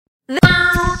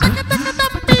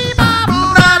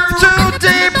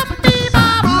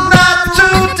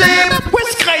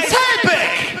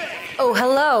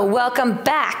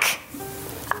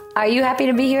Are you happy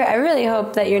to be here? I really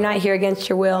hope that you're not here against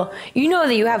your will. You know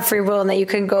that you have free will and that you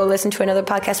can go listen to another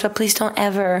podcast, but please don't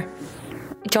ever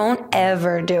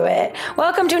do it.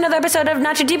 Welcome to another episode of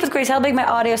Not Too Deep with Grace Helbig, my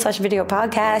audio/video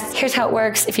podcast. Here's how it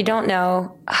works. If you don't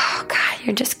know, oh God,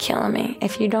 you're just killing me.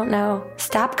 If you don't know,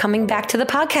 stop coming back to the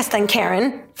podcast then,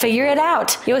 Karen. Figure it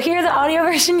out. You'll hear the audio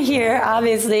version here,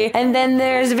 obviously, and then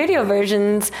there's video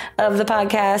versions of the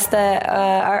podcast that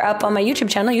are up on my YouTube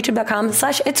channel,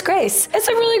 youtube.com/itsgrace. It's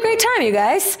a really great time, you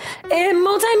guys. In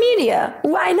multimedia.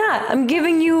 Why not? I'm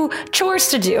giving you chores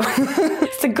to do.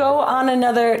 To go on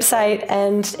another site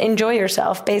and enjoy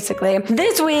yourself, basically.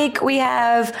 This week, we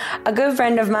have a good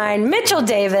friend of mine, Mitchell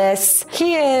Davis.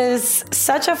 He is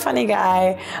such a funny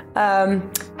guy.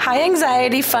 High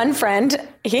anxiety, fun friend.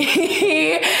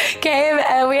 He came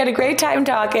and we had a great time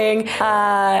talking.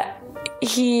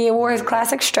 He wore his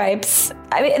classic stripes.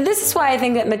 I mean, this is why I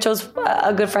think that Mitchell's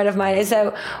a good friend of mine, is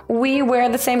that we wear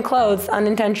the same clothes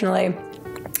unintentionally.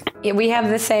 We have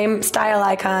the same style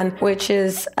icon, which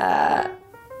is,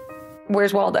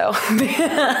 where's Waldo?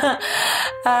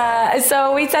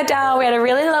 So we sat down, we had a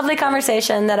really lovely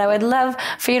conversation that I would love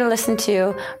for you to listen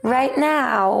to right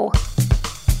now.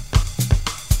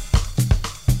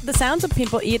 The sounds of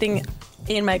people eating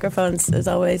in microphones is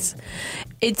always,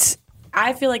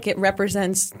 I feel like it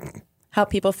represents how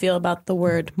people feel about the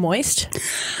word moist.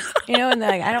 You know, and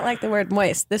I don't like the word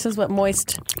moist. This is what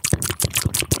moist.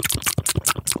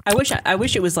 I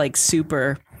wish it was like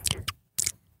super.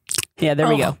 Yeah, there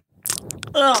we go.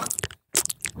 Ugh.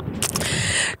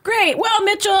 Great. Well,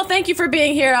 Mitchell, thank you for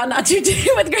being here on Not Too Deep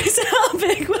with Grace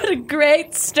Helbig. What a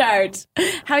great start.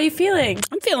 How are you feeling?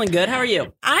 I'm feeling good. How are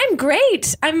you? I'm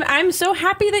great. I'm so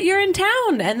happy that you're in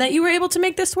town and that you were able to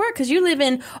make this work because you live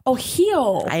in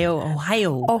Ohio.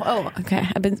 Ohio. Oh, okay.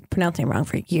 I've been pronouncing it wrong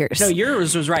for years. No,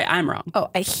 yours was right. I'm wrong. Oh,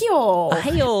 Ohio.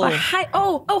 Hi.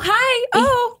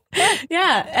 Oh.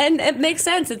 Yeah, and it makes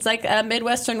sense. It's like a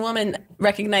Midwestern woman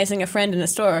recognizing a friend in a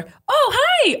store. Oh,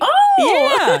 hi!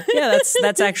 Oh, yeah.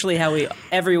 That's actually how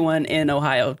everyone in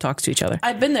Ohio talks to each other.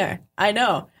 I've been there. I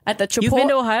know. At the Chipotle. You've been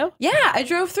to Ohio? Yeah, I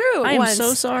drove through. I am once.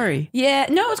 so sorry. Yeah,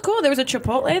 no, it's cool. There was a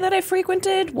Chipotle that I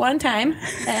frequented one time,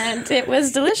 and it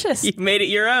was delicious. You made it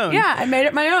your own. Yeah, I made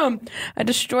it my own. I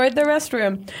destroyed the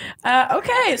restroom.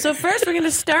 Okay, so first we're going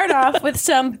to start off with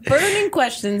some burning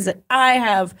questions that I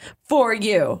have for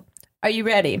you. Are you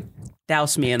ready?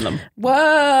 Douse me in them.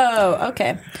 Whoa,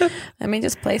 okay. Let me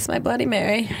just place my Bloody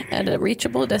Mary at a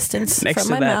reachable distance next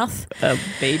from to my mouth. A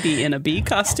baby in a bee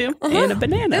costume and a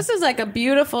banana. This is like a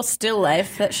beautiful still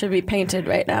life that should be painted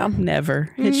right now. Never.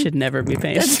 It should never be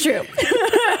painted. That's true.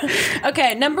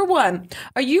 Okay, number one.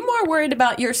 Are you more worried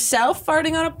about yourself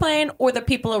farting on a plane or the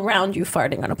people around you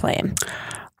farting on a plane?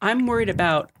 I'm worried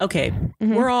about,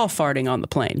 we're all farting on the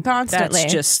plane. Constantly.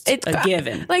 That's just a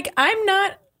given. Like,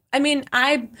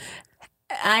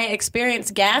 I experience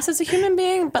gas as a human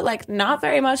being, but like not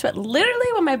very much. But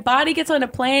literally when my body gets on a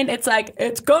plane, it's like,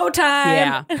 it's go time.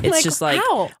 Yeah. It's just like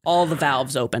all the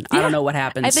valves open. Yeah. I don't know what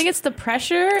happens. I think it's the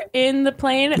pressure in the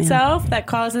plane itself that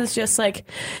causes just like,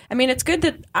 I mean, it's good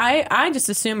that I just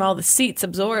assume all the seats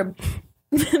absorb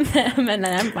them and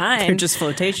I'm fine. They're just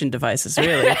flotation devices,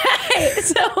 really. Right.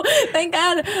 So thank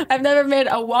God I've never made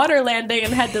a water landing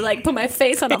and had to like put my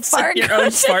face on a fart your cushion.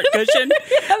 own fart cushion.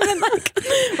 I've been like,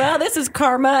 well, this is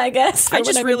karma, I guess. I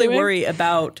just really worry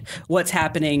about what's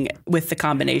happening with the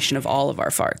combination of all of our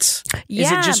farts. Yeah.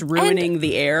 Is it just ruining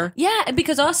the air? Yeah,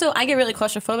 because also I get really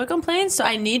claustrophobic on planes, so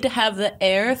I need to have the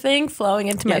air thing flowing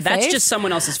into my face. That's just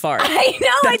someone else's fart. I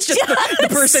know. That's just the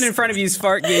person in front of you's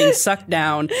fart getting sucked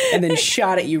down and then shot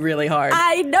at you really hard.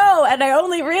 I know, and I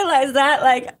only realized that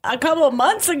like a couple of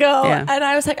months ago, and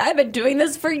I was like, I've been doing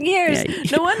this for years.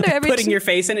 Yeah. No wonder putting your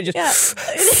face in it just.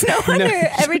 No wonder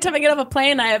every time I get off a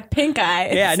plane, I have pink eye.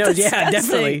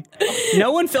 Definitely.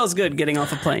 No one feels good getting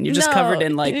off a plane. You're just covered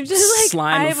in like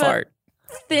slime of fart.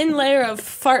 Thin layer of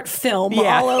fart film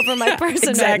all over my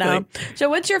person right now. So,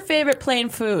 what's your favorite plane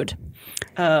food?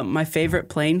 My favorite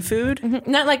plane food? Mm-hmm.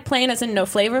 Not like plain as in no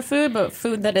flavor food, but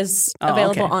food that is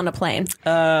available on a plane.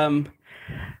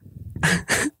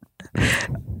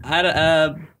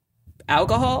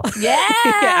 Alcohol? Yeah.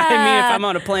 I mean, if I'm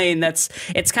on a plane,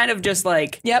 it's kind of just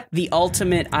like the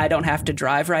ultimate I don't have to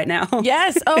drive right now.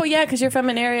 Yes. Oh, yeah, because you're from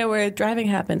an area where driving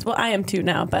happens. Well, I am too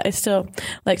now, but I still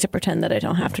like to pretend that I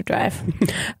don't have to drive.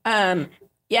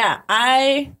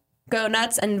 I go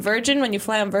nuts. And Virgin, when you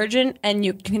fly on Virgin, and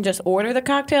you can just order the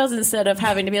cocktails instead of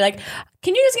having to be like,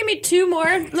 can you just give me 2 more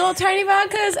little tiny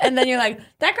vodkas? And then you're like,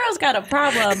 that girl's got a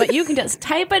problem, but you can just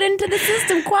type it into the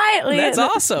system quietly. That's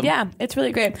awesome. Yeah, it's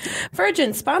really great.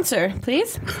 Virgin, sponsor,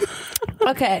 please.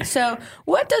 Okay, so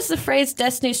what does the phrase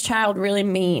Destiny's Child really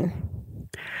mean?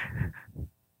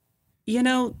 You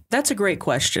know, that's a great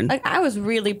question. Like, I was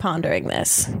really pondering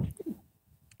this.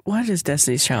 What does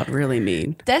Destiny's Child really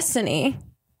mean? Destiny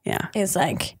is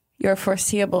like your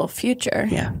foreseeable future.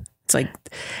 Yeah. It's like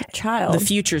child. The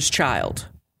future's child.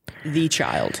 The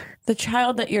child. The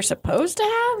child that you're supposed to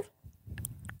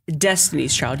have?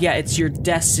 Destiny's Child. Yeah, it's your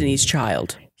Destiny's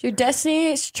Child. Your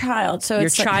Destiny's Child. So your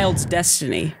it's child's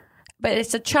destiny. But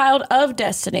it's a child of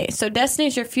Destiny. So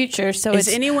Destiny's your future. So is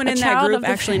anyone in that group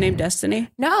actually named Destiny?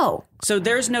 No. So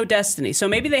there's no Destiny. So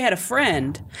maybe they had a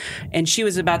friend and she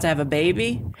was about to have a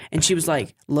baby and she was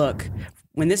like, look,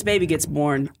 when this baby gets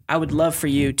born, I would love for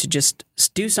you to just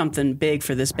do something big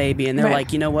for this baby. And they're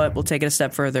like, you know what? We'll take it a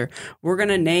step further. We're going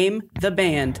to name the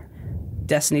band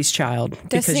Destiny's Child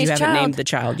because you haven't named the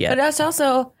child yet. But that's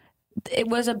also, it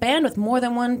was a band with more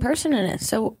than one person in it.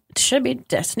 So it should be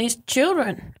Destiny's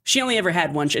Children. She only ever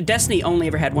had one. Destiny only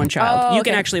ever had one child. Oh, you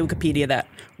can actually Wikipedia that.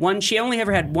 She only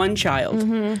ever had one child.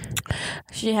 Mm-hmm.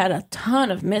 She had a ton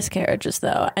of miscarriages,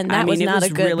 though, and that was not a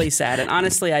good. It was really sad. And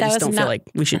honestly, I just don't feel like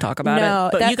we should talk about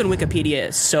it. But you can Wikipedia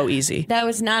it so easy. That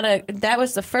was not a. That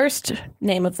was the first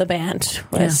name of the band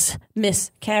was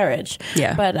Miscarriage.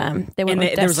 Yeah, but they went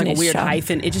with there was like a weird Child.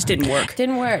 hyphen. It just didn't work.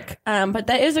 Didn't work. But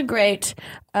that is a great.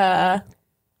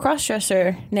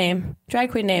 Crossdresser name, drag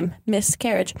queen name,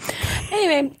 Miscarriage.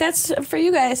 Anyway, that's for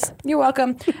you guys. You're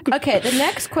welcome. Okay, the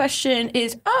next question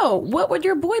is, what would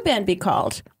your boy band be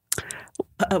called?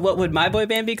 What would my boy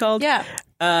band be called? Yeah.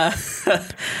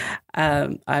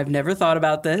 I've never thought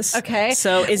about this. Okay.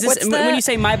 So is this, when you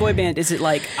say my boy band, is it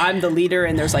like I'm the leader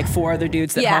and there's like 4 other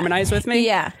dudes that harmonize with me?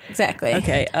 Yeah, exactly.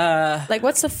 Okay. Like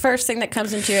what's the first thing that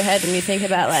comes into your head when you think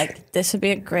about like, this would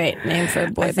be a great name for a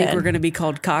boy band? I think we're going to be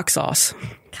called Cock Sauce.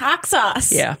 Cock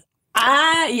Sauce. Yeah.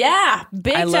 Yeah,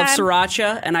 big time. I love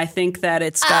sriracha, and I think that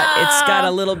it's got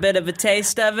a little bit of a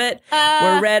taste of it.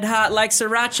 We're red hot like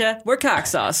sriracha. We're Cock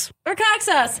Sauce. We're Cock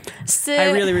Sauce.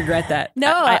 I really regret that.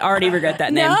 No, I already regret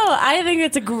that name. No, I think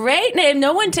it's a great name.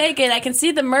 No one take it. I can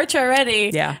see the merch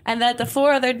already. Yeah, and that the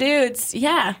 4 other dudes.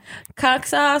 Yeah, Cock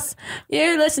Sauce.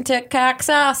 You listen to Cock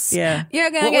Sauce. Yeah,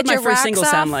 you're gonna what get would your my first single off.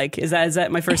 sound like? Is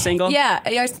that my first single? Yeah,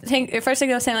 your first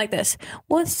single sound like this.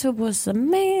 Once there was a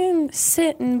man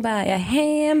sitting by a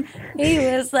ham. He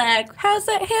was like, "How's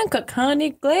that ham cook,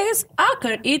 honey glaze? I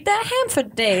could eat that ham for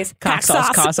days." Cock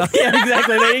Sauce. Yeah,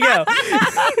 exactly. There you go.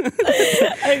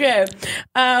 Okay.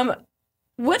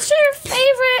 What's your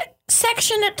favorite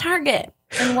section at Target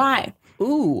and why?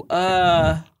 Ooh,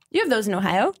 you have those in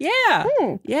Ohio. Yeah.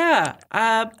 Yeah.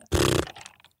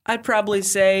 I'd probably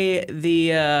say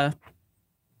there's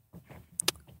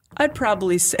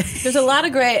a lot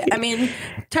of great. I mean,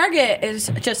 Target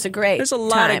is just a great. There's a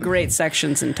lot of great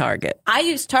sections in Target. I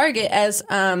use Target as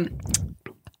a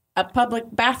public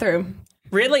bathroom.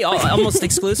 Really? Almost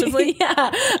exclusively?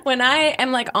 Yeah. When I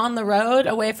am like on the road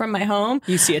away from my home.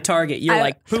 You see a Target, you're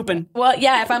like pooping. Well,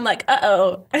 yeah, if I'm like,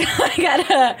 I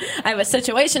have a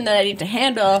situation that I need to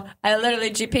handle, I literally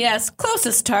GPS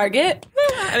closest Target.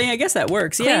 I mean, I guess that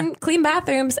works, yeah. Clean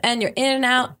bathrooms and you're in and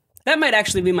out. That might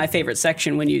actually be my favorite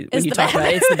section when you talk about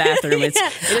it. It's the bathroom. It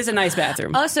is a nice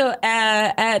bathroom. Also,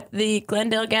 at the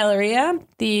Glendale Galleria,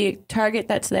 the Target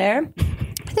that's there,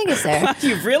 I think it's there.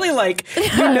 You really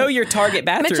your Target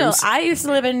bathrooms. Mitchell, I used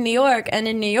to live in New York, and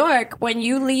in New York, when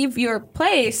you leave your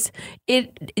place,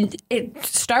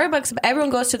 Starbucks, everyone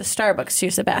goes to the Starbucks to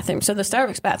use the bathroom. So the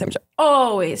Starbucks bathrooms are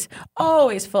always,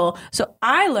 always full. So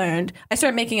I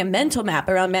started making a mental map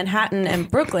around Manhattan and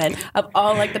Brooklyn of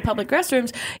all like the public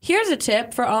restrooms. Here's a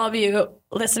tip for all of you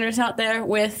listeners out there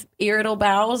with irritable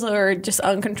bowels or just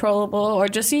uncontrollable or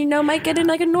just, might get in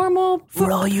like a normal...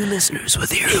 For all you listeners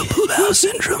with irritable bowel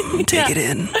syndrome, take it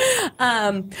in.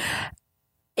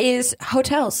 Is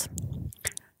hotels.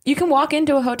 You can walk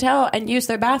into a hotel and use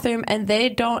their bathroom and they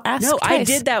don't ask twice. I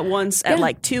did that once at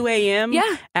like 2 a.m.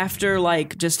 Yeah. After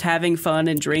like just having fun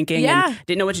and drinking and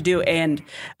didn't know what to do. And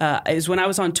it was when I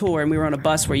was on tour and we were on a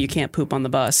bus where you can't poop on the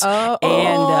bus.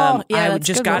 I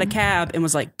just got a cab and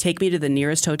was like, take me to the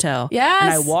nearest hotel. Yes.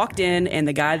 And I walked in and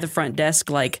the guy at the front desk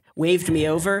like waved me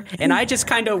over and I just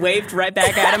kind of waved right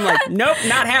back at him like, nope,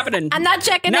 not happening. I'm not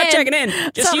checking in. Not checking in.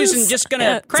 Just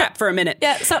gonna crap for a minute.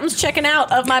 Yeah, something's checking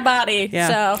out of my body. Yeah.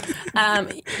 So,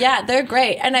 they're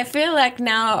great. And I feel like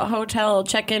now hotel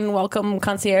check-in welcome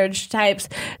concierge types,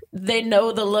 they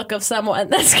know the look of someone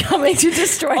that's coming to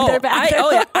destroy their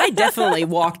bathroom. I definitely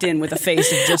walked in with a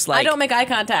face of just like... I don't make eye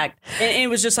contact. And it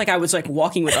was just like I was like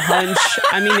walking with a hunch.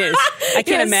 I mean, I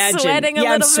can't imagine. Sweating a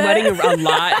I'm little sweating bit. a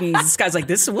lot. And this guy's like,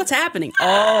 this is what's happening.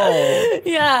 Oh.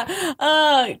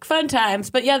 Yeah. Fun times.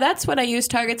 But yeah, that's what I use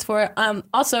Targets for.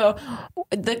 Also,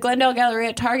 the Glendale Galleria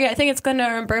at Target, I think it's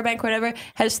Glendale or Burbank, whatever,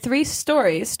 has 3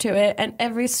 stories to it. And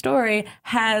every story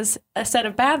has a set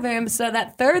of bathrooms. So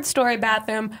that 3rd story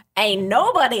bathroom, ain't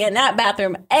nobody in that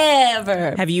bathroom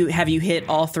ever. Have you hit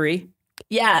all 3?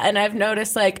 Yeah, and I've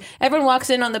noticed like everyone walks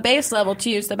in on the base level to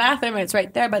use the bathroom, and it's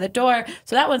right there by the door.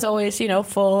 So that one's always,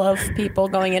 full of people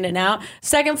going in and out.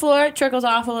 2nd floor, it trickles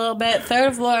off a little bit.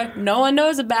 3rd floor, no one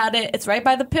knows about it. It's right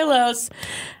by the pillows.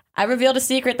 I revealed a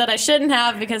secret that I shouldn't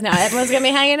have because now everyone's going to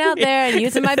be hanging out there and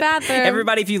using my bathroom.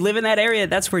 Everybody, if you live in that area,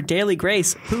 that's where Daily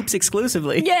Grace poops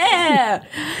exclusively. Yeah.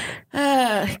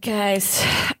 Guys,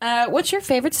 what's your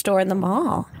favorite store in the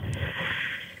mall?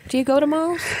 Do you go to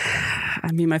malls?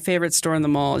 I mean, my favorite store in the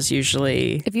mall is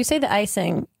usually... If you say the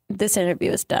icing, this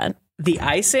interview is done. The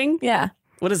icing? Yeah.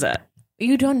 What is that?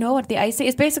 You don't know what the icing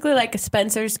is? Basically like a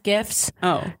Spencer's Gifts.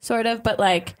 Oh. Sort of, but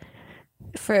like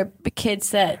for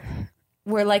kids that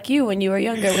were like you when you were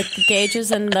younger with the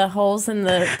gauges and the holes and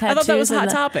the tattoos. I thought that was a Hot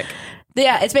Topic.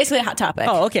 Yeah, it's basically a Hot Topic.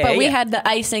 Oh, okay. But we had the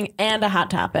icing and a Hot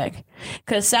Topic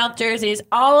because South Jersey is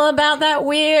all about that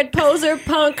weird poser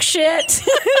punk shit.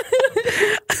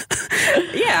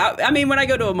 Yeah, I mean, when I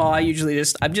go to a mall,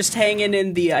 I'm just hanging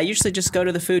in I usually just go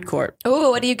to the food court. Ooh,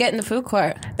 what do you get in the food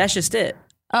court? That's just it.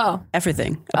 Oh.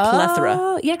 Everything. A plethora.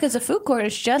 Oh, yeah, because the food court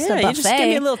is just a buffet. You just give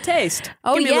me a little taste.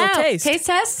 Oh, give me a little taste. Taste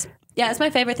test? Yeah, it's my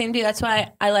favorite thing to do. That's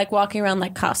why I like walking around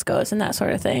like Costco's and that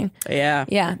sort of thing. Yeah.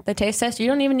 Yeah, the taste test. You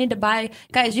don't even need to buy.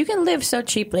 Guys, you can live so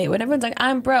cheaply. When everyone's like,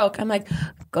 I'm broke, I'm like,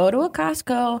 go to a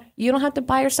Costco. You don't have to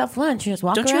buy yourself lunch. You just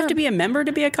walk around. Don't you have to be a member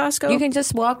to be a Costco? You can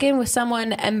just walk in with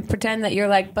someone and pretend that you're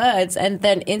like buds and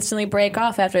then instantly break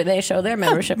off after they show their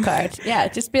membership card. Yeah,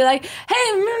 just be like, hey,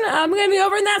 I'm going to be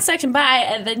over in that section. Bye.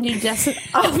 And then you just,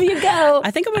 off you go.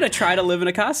 I think I'm going to try to live in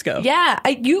a Costco. Yeah.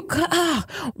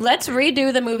 Let's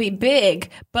redo the movie Big,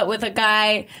 but with a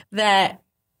guy that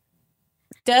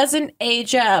doesn't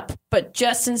age up, but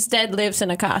just instead lives in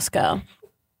a Costco.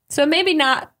 So maybe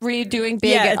not redoing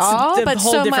Big at all, but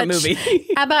whole so different much. Movie.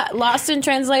 How about Lost in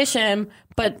Translation,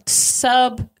 but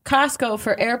sub Costco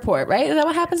for airport, right? Is that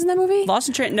what happens in that movie? Lost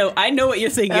in Translation? No, I know what you're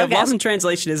thinking of. Lost in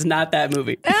Translation is not that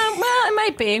movie. Well, it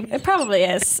might be. It probably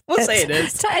is. We'll say it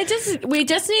is. We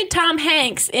just need Tom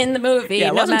Hanks in the movie. Yeah,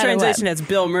 no Lost in Translation what. has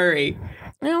Bill Murray.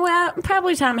 Well,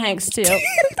 probably Tom Hanks too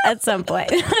at some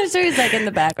point. I'm sure he's like in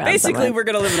the background. Basically, somewhere. we're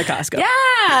going to live in a Costco.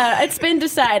 Yeah, it's been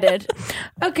decided.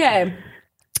 Okay.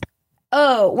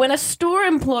 Oh, when a store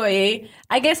employee,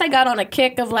 I guess I got on a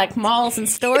kick of like malls and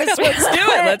stores.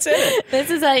 Let's hit it.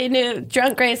 This is how you knew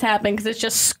Drunk Grace happened because it's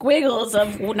just squiggles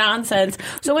of nonsense.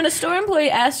 So when a store employee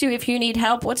asks you if you need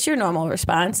help, what's your normal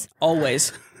response?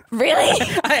 Always. Really?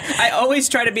 I always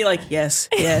try to be like, yes,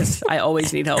 I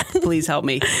always need help. Please help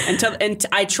me. And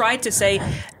I try to say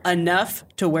enough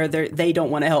to where they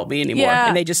don't want to help me anymore. Yeah.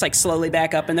 And they just like slowly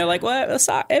back up and they're like, what?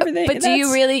 Everything. But do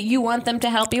you want them to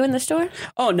help you in the store?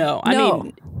 Oh, no. I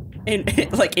mean,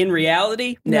 in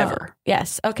reality, never. No.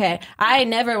 Yes. Okay. I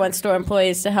never want store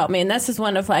employees to help me. And this is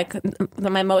one of like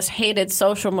my most hated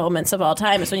social moments of all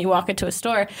time is when you walk into a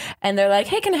store and they're like,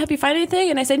 hey, can I help you find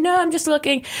anything? And I say, no, I'm just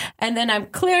looking. And then I'm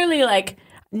clearly like,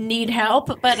 need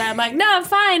help, but I'm like, no, I'm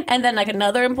fine. And then like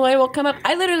another employee will come up.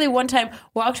 I literally one time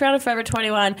walked around at Forever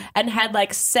 21 and had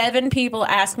like 7 people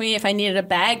ask me if I needed a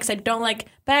bag because I don't like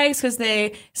bags because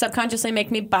they subconsciously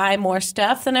make me buy more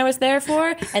stuff than I was there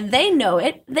for. And they know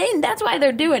it. That's why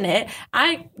they're doing it.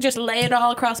 I just lay it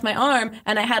all across my arm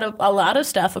and I had a lot of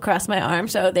stuff across my arm.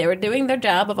 So they were doing their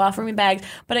job of offering me bags.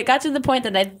 But it got to the point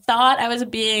that I thought I was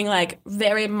being like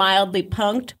very mildly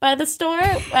punked by the store.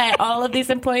 All of these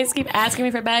employees keep asking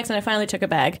me for bags and I finally took a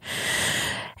bag.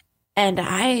 And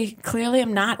I clearly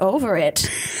am not over it.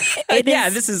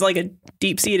 This is like a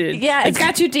deep-seated... Yeah, it's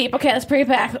got you deep. Okay, let's bring it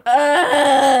back. Do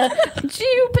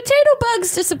potato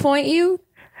bugs disappoint you?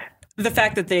 The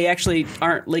fact that they actually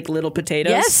aren't like little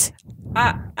potatoes? Yes.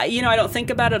 I don't think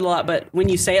about it a lot, but when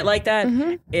you say it like that,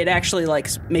 it actually like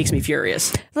makes me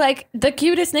furious. Like the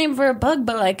cutest name for a bug,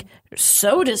 but like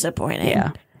so disappointing.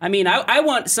 Yeah. I mean, I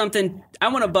want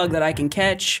a bug that I can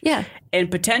catch and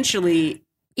potentially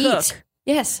cook. Eat.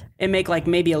 Yes. And make like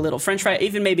maybe a little French fry,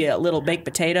 even maybe a little baked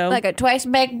potato. Like a twice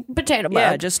baked potato bug.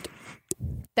 Yeah, just...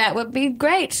 That would be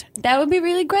great. That would be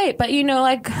really great. But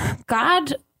like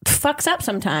God fucks up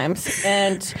sometimes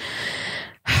and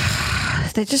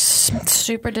they just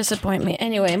super disappoint me.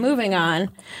 Anyway, moving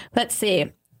on. Let's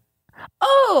see.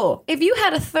 Oh, if you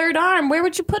had a third arm, where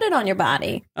would you put it on your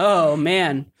body? Oh,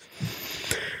 man.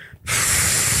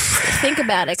 Think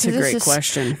about it. That's a great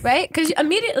question. Right? Because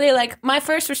immediately, like, my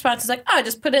first response is like, oh,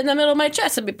 just put it in the middle of my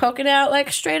chest and be poking out,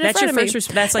 like, straight in front of me.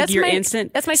 That's like your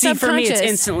instant. That's my See, subconscious. for me, it's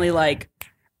instantly like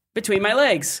between my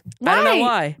legs. I don't know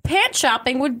why. Pant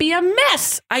shopping would be a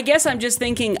mess. I guess I'm just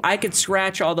thinking I could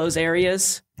scratch all those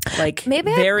areas. Like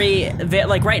Maybe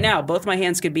like right now, both my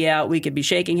hands could be out. We could be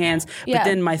shaking hands. Yeah. But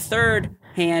then my third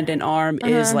hand and arm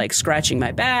is like scratching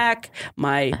my back,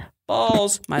 my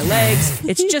balls, my legs.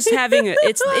 It's just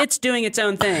it's doing its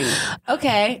own thing.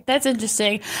 Okay, that's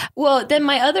interesting. Well, then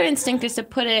my other instinct is to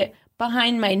put it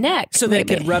behind my neck. So that it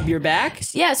could rub your back?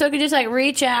 Yeah, so it could just like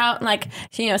reach out and like,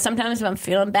 you know, sometimes if I'm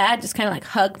feeling bad, just kind of like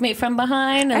hug me from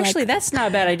behind. And actually, that's not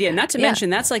a bad idea. Not to mention,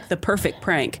 that's like the perfect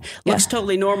prank. Looks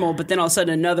totally normal, but then all of a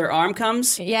sudden another arm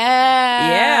comes.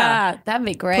 Yeah. That'd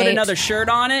be great. Put another shirt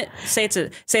on it. Say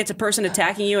it's a person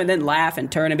attacking you and then laugh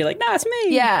and turn and be like, no, it's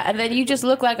me. Yeah, and then you just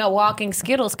look like a walking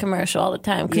Skittles commercial all the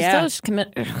time. Because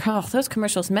those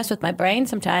commercials mess with my brain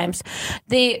sometimes.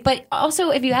 But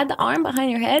also, if you had the arm behind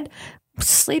your head,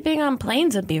 sleeping on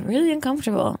planes would be really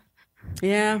uncomfortable.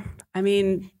 Yeah. I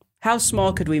mean, how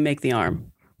small could we make the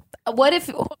arm? What if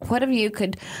you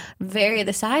could vary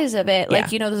the size of it?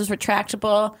 Like, you know, those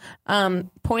retractable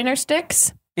pointer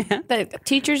sticks that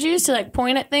teachers use to like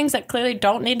point at things that clearly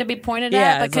don't need to be pointed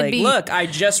at. But it's could like, be. Look, I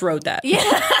just wrote that. Yeah.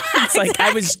 It's like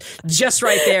I was just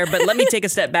right there, but let me take a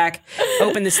step back,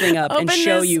 open this thing up, and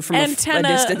show you from a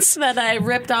distance. That I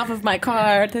ripped off of my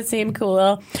car to seem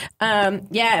cool.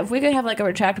 If we could have like a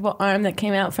retractable arm that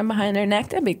came out from behind their neck,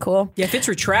 that'd be cool. Yeah, if it's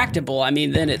retractable, I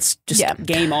mean, then it's just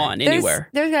game on anywhere.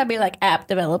 There's got to be like app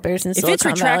developers in Silicon If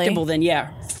it's retractable, Valley.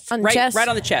 then right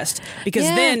on the chest. Because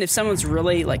then if someone's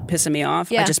really like pissing me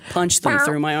off, I just punch them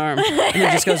through my arm, and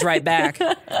it just goes right back.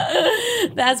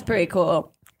 That's pretty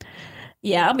cool.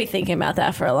 Yeah, I'll be thinking about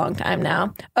that for a long time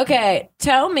now. Okay,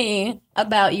 tell me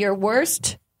about your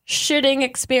worst shitting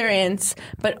experience,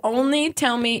 but only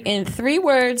tell me in 3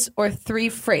 words or 3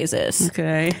 phrases.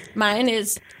 Okay. Mine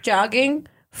is jogging,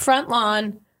 front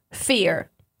lawn,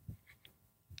 fear.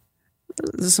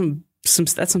 That's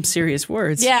some serious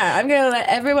words. Yeah, I'm going to let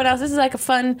everyone else, this is like a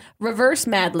fun reverse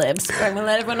Mad Libs. I'm going to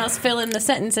let everyone else fill in the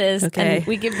sentences and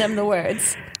we give them the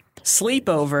words.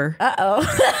 Sleepover.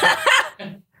 Uh-oh.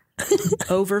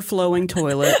 Overflowing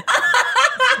toilet.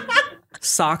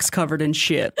 Socks covered in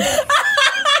shit.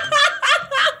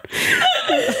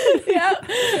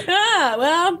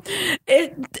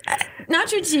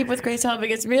 Not your cheap with Grace Helbig.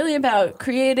 It's really about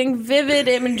creating vivid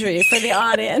imagery for the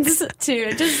audience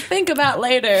to just think about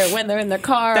later when they're in their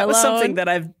car That alone. was something that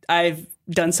I've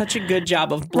done such a good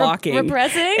job of blocking.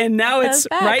 Repressing? And now it's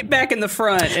right back in the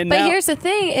front. But here's the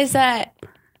thing is that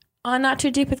on Not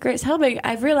Too Deep with Grace Helbig,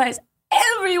 I've realized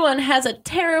everyone has a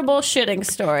terrible shitting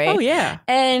story. Oh, yeah.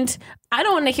 And I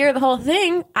don't want to hear the whole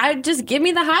thing. I just give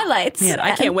me the highlights. Man,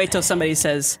 I can't wait till somebody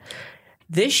says,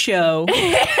 this show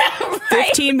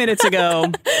 15 minutes ago.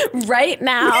 Right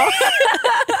now.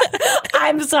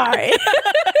 I'm sorry.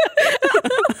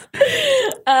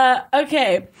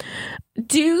 Okay.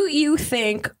 Do you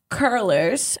think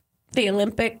curlers, the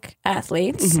Olympic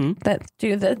athletes that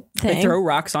do the thing, They throw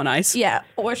rocks on ice? yeah,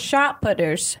 or shot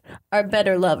putters are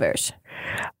better lovers?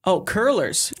 Oh,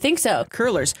 curlers. Think so.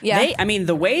 Curlers. Yeah.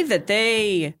 The way that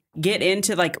they get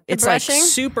into like it's brushing? like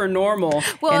super normal,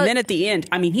 Well, and then at the end,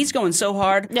 I mean, he's going so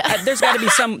hard. There's got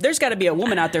to be a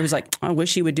woman out there who's like, I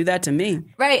wish he would do that to me.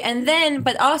 Right. And then,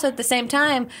 but also at the same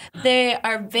time, they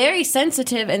are very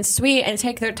sensitive and sweet and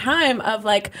take their time of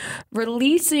like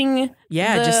releasing.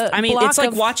 It's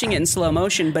like watching it in slow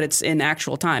motion, but it's in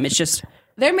actual time. It's just.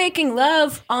 They're making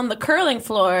love on the curling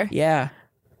floor. Yeah.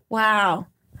 Wow.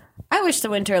 I wish the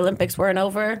Winter Olympics weren't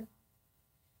over.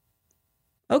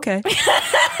 Okay.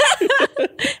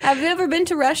 Have you ever been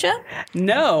to Russia?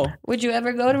 No. Would you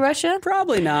ever go to Russia?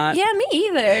 Probably not. Yeah, me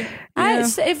either. Yeah.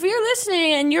 If you're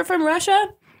listening and you're from Russia,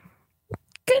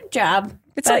 good job.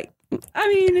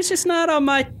 It's just not on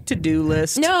my to-do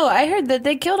list. No, I heard that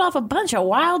they killed off a bunch of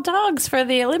wild dogs for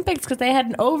the Olympics because they had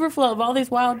an overflow of all these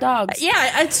wild dogs. Yeah,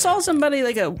 I saw somebody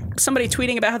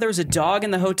tweeting about how there was a dog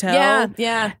in the hotel.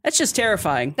 Yeah. That's just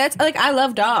terrifying. That's like, I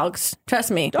love dogs. Trust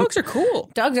me. Dogs are cool.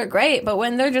 Dogs are great, but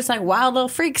when they're just like wild little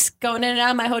freaks going in and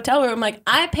out of my hotel room, like,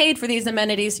 I paid for these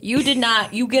amenities. You did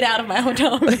not. You get out of my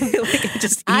hotel room.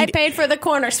 I paid for the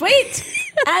corner suite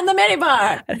and the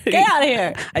minibar. Get out of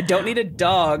here. I don't need a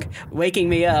dog waking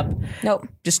me up. Nope.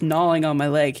 Just gnawing on my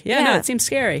leg. Yeah, no, it seems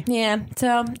scary. Yeah.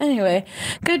 So anyway,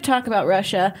 good talk about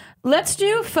Russia. Let's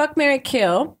do Fuck, Marry,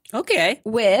 Kill. Okay.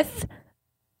 With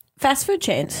fast food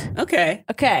chains. Okay.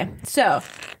 Okay. So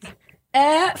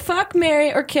Fuck,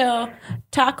 marry, or kill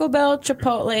Taco Bell,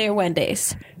 Chipotle, or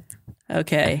Wendy's.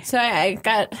 Okay. So I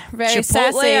got very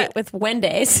Chipotle, sassy with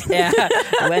Wendy's. Yeah,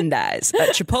 Wendy's.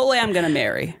 Chipotle, I'm going to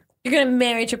marry. You're going to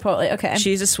marry Chipotle. Okay.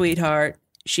 She's a sweetheart.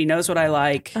 She knows what I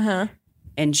like.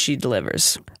 And she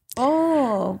delivers.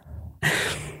 Oh.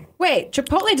 Wait,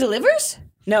 Chipotle delivers?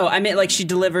 No, I meant like she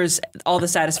delivers all the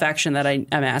satisfaction that I'm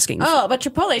asking. Oh, but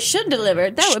Chipotle should deliver.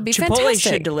 That would be Chipotle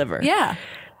fantastic. should deliver. Yeah.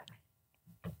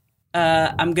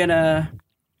 I'm gonna.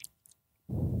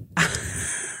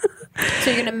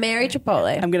 So you're gonna marry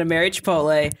Chipotle. I'm gonna marry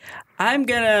Chipotle. I'm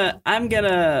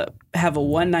gonna have a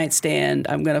one night stand.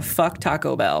 I'm gonna fuck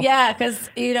Taco Bell. Yeah, because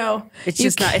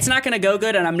It's not gonna go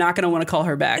good, and I'm not gonna want to call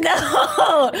her back.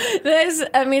 No,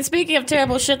 speaking of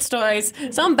terrible shit stories,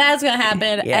 something bad's gonna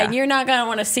happen, and you're not gonna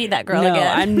want to see that girl No,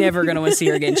 again. I'm never gonna want to see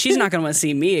her again. She's not gonna want to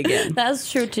see me again. That's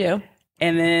true too.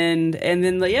 And then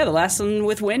the last one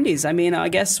with Wendy's. I mean, I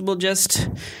guess we'll just.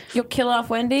 You'll kill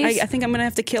off Wendy's. I think I'm gonna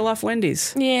have to kill off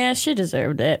Wendy's. Yeah, she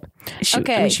deserved it.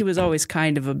 Okay, I mean, she was always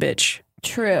kind of a bitch.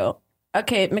 True.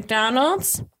 Okay,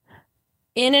 McDonald's,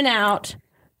 In-N-Out,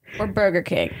 or Burger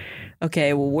King.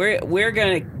 Okay, well we're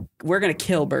gonna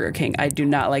kill Burger King. I do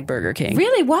not like Burger King.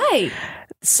 Really? Why?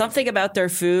 Something about their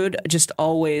food just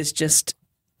always just.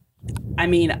 I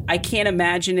mean, I can't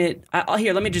imagine it.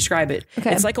 Here, let me describe it.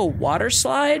 Okay. It's like a water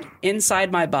slide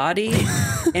inside my body.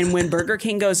 And when Burger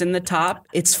King goes in the top,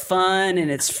 it's fun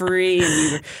and it's free.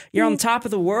 And you're on top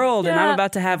of the world. And I'm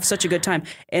about to have such a good time.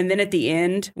 And then at the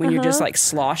end, when you're just like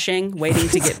sloshing, waiting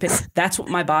to get pissed, that's what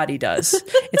my body does.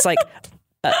 It's like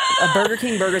a Burger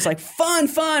King burger is like fun.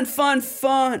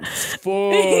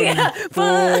 Yeah,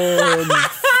 fun.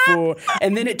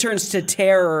 And then it turns to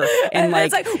terror and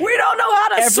it's like we don't know how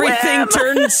to everything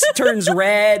swim. turns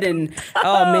red and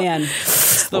oh man,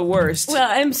 it's the worst. Well,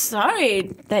 I'm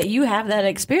sorry that you have that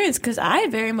experience because I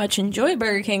very much enjoy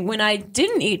Burger King. When I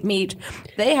didn't eat meat,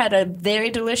 they had a very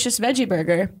delicious veggie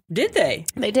burger. Did they?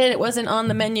 They did. It wasn't on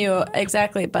the menu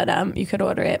exactly, but you could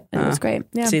order it. And it was great.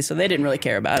 Yeah, See, so they didn't really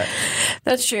care about it.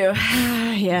 that's true.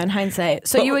 Yeah, in hindsight.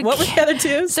 So What were the other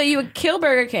two? So you would kill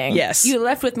Burger King. Yes. You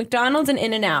left with McDonald's and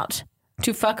In-N-Out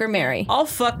to fuck or marry. I'll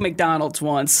fuck McDonald's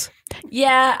once.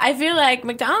 Yeah, I feel like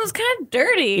McDonald's is kind of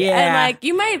dirty. Yeah. And like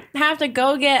you might have to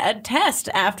go get a test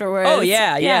afterwards. Oh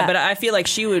yeah. But I feel like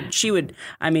she would.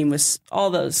 I mean, with all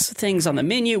those things on the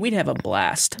menu, we'd have a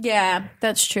blast. Yeah,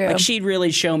 that's true. Like she'd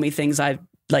really show me things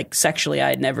sexually I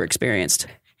had never experienced.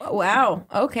 Wow.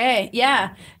 Okay.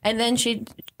 Yeah. And then she'd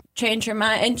change her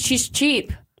mind. And she's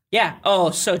cheap. Yeah. Oh,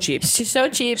 so cheap. She's so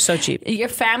cheap. So cheap. Your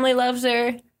family loves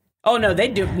her. Oh no, they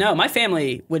do. No, my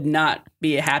family would not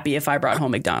be happy if I brought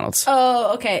home McDonald's.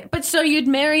 Oh, okay. But so you'd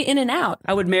marry In-N-Out.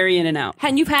 I would marry In-N-Out.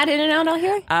 And you've had In-N-Out out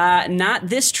here? Not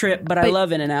this trip, but I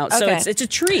love In-N-Out. So Okay. it's a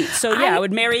treat. So yeah, I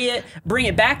would marry it, bring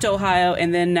it back to Ohio,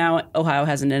 and then now Ohio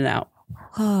has an In-N-Out.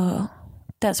 Oh,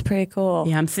 that's pretty cool.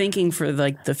 Yeah, I'm thinking for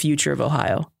like the future of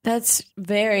Ohio. That's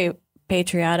very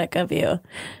patriotic of you.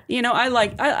 You know,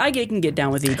 I can get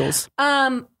down with Eagles.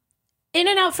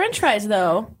 In-N-Out French fries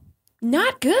though,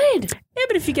 not good. Yeah,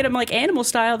 but if you get them like animal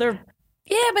style, they're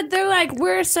Yeah, but they're like,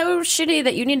 we're so shitty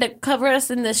that you need to cover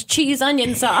us in this cheese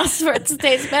onion sauce for it to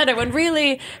taste better. When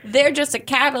really, they're just a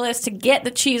catalyst to get the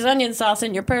cheese onion sauce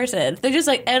in your person. They're just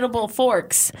like edible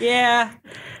forks. yeah.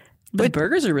 But the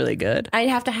burgers are really good. I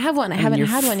have to have one. I haven't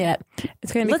had one yet.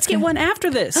 It's gonna be. Let's get one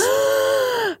after this.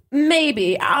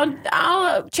 Maybe I'll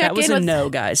check That was in a with. no,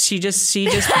 guys. She just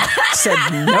said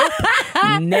nope,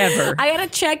 never. I gotta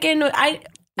check in. I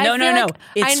No. feel like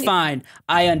It's fine.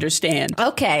 I understand.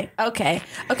 Okay.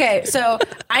 So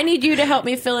I need you to help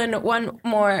me fill in one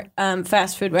more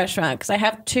fast food restaurant because I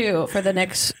have two for the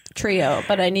next trio,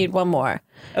 but I need one more.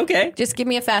 Okay. Just give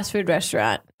me a fast food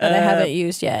restaurant that I haven't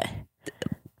used yet.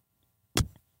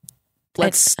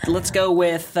 Let's go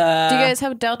with. Do you guys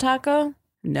have Del Taco?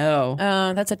 No.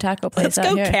 That's a taco place Let's out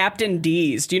go here. Captain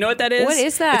D's. Do you know what that is? What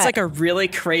is that? It's like a really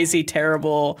crazy,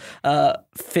 terrible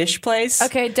fish place.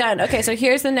 Okay, done. Okay, so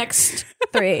here's the next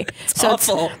three. It's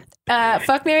awful.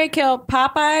 Fuck, marry, kill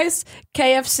Popeyes,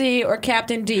 KFC, or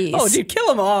Captain D's. Oh, dude, kill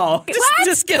them all.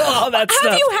 Just kill all that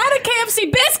stuff. Have you had a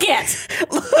KFC biscuit?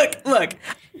 Look.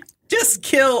 Just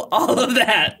kill all of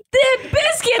that. The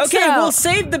biscuits, Okay, though. we'll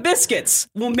save the biscuits.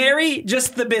 We'll marry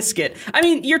just the biscuit. I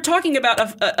mean, you're talking about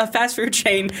a fast food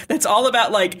chain that's all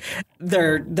about like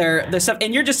their stuff,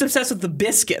 and you're just obsessed with the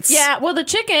biscuits. Yeah, well, the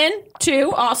chicken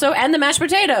too, also, and the mashed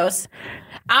potatoes.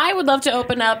 I would love to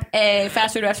open up a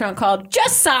fast food restaurant called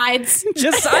Just Sides.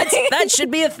 Just Sides? That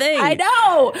should be a thing. I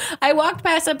know. I walked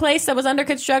past a place that was under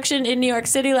construction in New York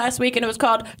City last week, and it was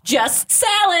called Just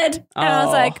Salad. And I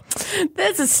was like,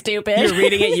 this is stupid. You're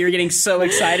reading it, you're getting so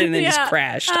excited, and then just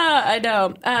crashed. I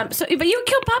know. But you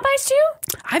killed Popeyes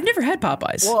too? I've never had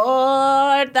Popeyes.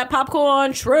 What? That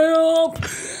popcorn shrimp?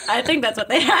 I think that's what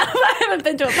they have. I haven't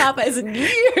been to a Popeyes in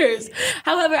years.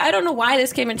 However, I don't know why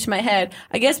this came into my head.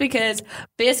 I guess because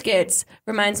biscuits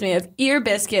reminds me of Ear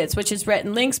Biscuits, which is Rhett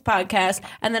and Link's podcast.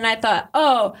 And then I thought,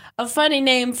 oh, a funny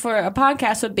name for a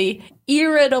podcast would be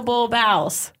Irritable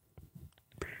Bowels.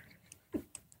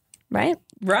 Right?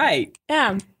 Right.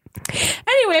 Yeah.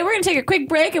 Anyway, we're going to take a quick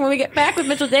break, and when we get back with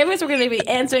Mitchell Davis, we're going to be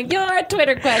answering your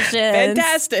Twitter questions.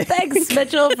 Fantastic. Thanks,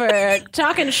 Mitchell, for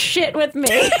talking shit with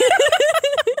me.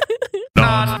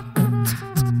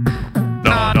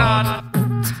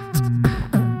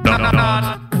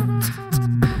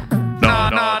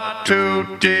 Not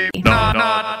too deep.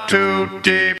 Not too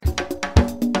deep.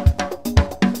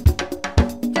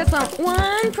 Just want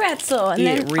one pretzel, and Eat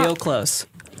then it real close.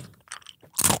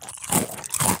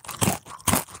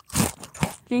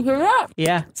 Do you hear that?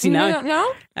 Yeah. See, You now hear that now?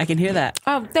 I can hear that.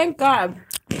 Oh, thank God.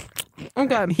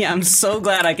 Okay. Yeah, I'm so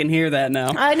glad I can hear that now.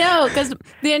 I know, because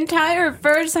the entire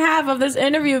first half of this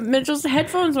interview, Mitchell's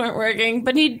headphones weren't working,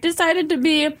 but he decided to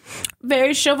be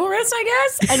very chivalrous, I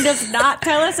guess, and just not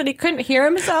tell us that he couldn't hear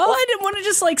himself. Well, I didn't want to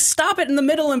just like stop it in the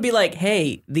middle and be like,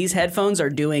 hey, these headphones are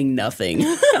doing nothing.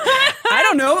 I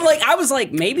don't know. Like, I was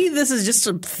like, maybe this is just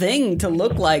a thing to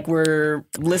look like we're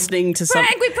listening to something.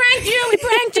 Prank, we pranked you, we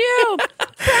pranked you.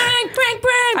 Prank.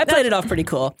 I played it off pretty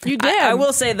cool. You did. I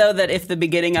will say, though, that if the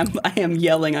beginning I am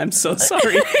yelling, I'm so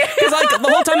sorry. Because like, the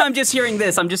whole time I'm just hearing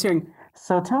this. I'm just hearing,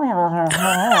 so tell me about her.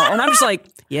 And I'm just like,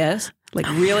 yes. Like,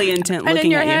 really intent And looking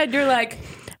in your at head, you're like,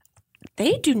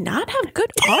 they do not have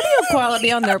good audio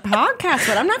quality on their podcast,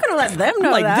 but I'm not going to let them know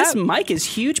I'm like, that. this mic is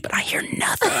huge, but I hear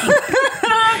nothing.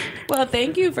 Well,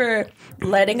 thank you for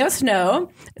letting us know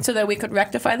so that we could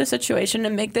rectify the situation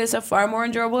and make this a far more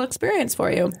enjoyable experience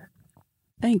for you.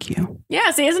 Thank you. Yeah,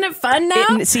 see, isn't it fun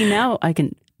now? See, now I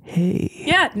can... Hey.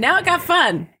 Yeah, now it got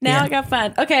fun. Yeah. It got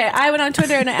fun. Okay, I went on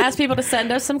Twitter and I asked people to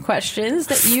send us some questions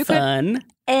that you could Fun.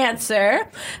 answer.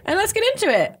 And let's get into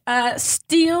it.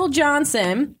 Steele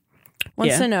Johnson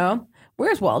wants to know,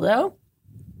 where's Waldo?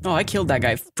 Oh, I killed that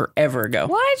guy forever ago.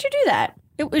 Why did you do that?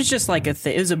 It was just like a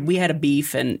thing. We had a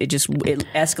beef, and it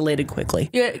escalated quickly.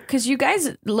 Yeah, because you guys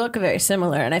look very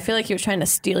similar, and I feel like he was trying to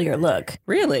steal your look.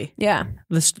 Really? Yeah.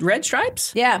 The red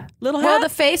stripes? Yeah. Little Well, hat? the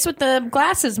face with the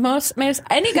glasses. Most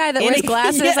any guy that wears Any-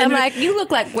 glasses, yeah, I'm and- like, you look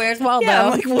like, where's Waldo? Yeah,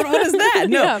 I'm like, what is that?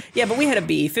 No. Yeah. Yeah, but we had a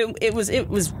beef. It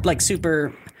was like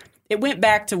super. It went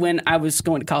back to when I was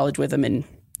going to college with him, and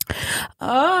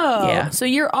Oh. Yeah. So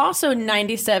you're also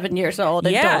 97 years old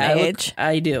and don't age.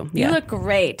 I do. You Yeah. look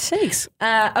great. Thanks.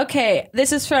 Okay,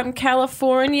 this is from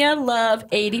California Love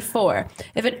 84.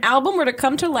 If an album were to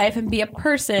come to life and be a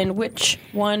person, which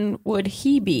one would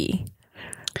he be?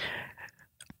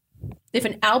 If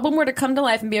an album were to come to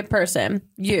life and be a person,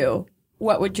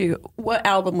 what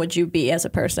album would you be as a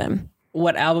person?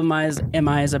 What album am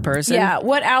I as a person? Yeah,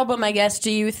 what album, I guess,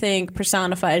 do you think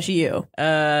personifies you?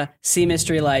 Sea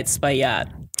Mystery Lights by Yacht.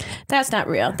 That's not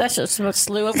real. That's just a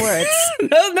slew of words.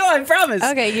 No, I promise.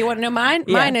 Okay, you want to know mine?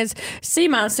 Yeah. Mine is Sea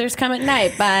Monsters Come at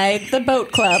Night by The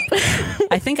Boat Club.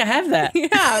 I think I have that. Yeah,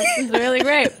 it's really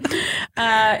great.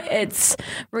 It's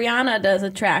Rihanna does a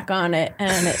track on it,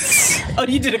 and it's Oh,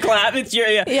 you did a collab. It's your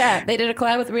yeah. They did a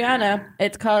collab with Rihanna.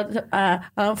 It's called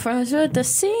 "I'm Friends with the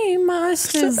Sea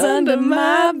Monsters Under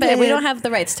My Bed." We don't have the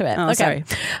rights to it. Oh, sorry.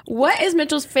 What is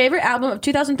Mitchell's favorite album of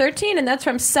 2013? And that's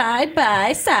from Side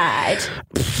by Side.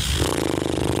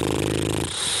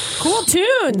 Cool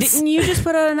tunes. Didn't you just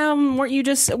put out an album? Weren't you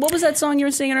just? What was that song you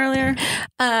were singing earlier?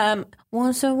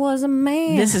 Once there was a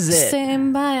man This is it.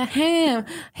 sitting by a ham.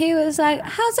 He was like,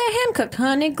 how's that ham cooked,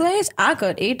 honey glazed? I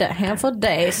could eat that ham for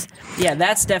days. Yeah,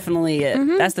 that's definitely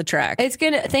it. That's the track. It's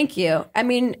gonna, thank you. I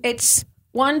mean, it's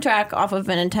one track off of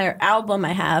an entire album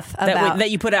I have about.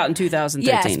 that you put out in 2013.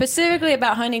 Yeah, specifically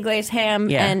about honey glazed ham,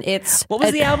 Yeah. and it's. What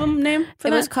was the album name for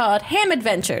It that? was called Ham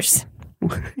Adventures.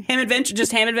 Ham Adventure,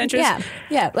 just Ham Adventures?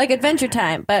 Yeah, like Adventure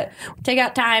Time, but take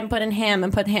out time, put in ham,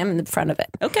 and put ham in the front of it.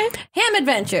 Okay. Ham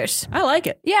Adventures. I like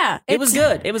it. Yeah, It was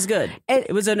good. It was good. It-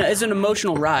 It was an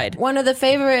emotional ride. One of the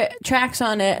favorite tracks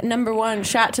on it, number one,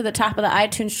 shot to the top of the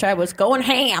iTunes chart, was Going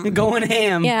Ham. Going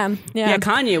ham. Yeah. Yeah,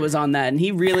 Kanye was on that, and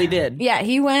he really did. Yeah,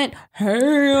 he went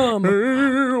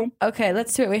ham. Okay,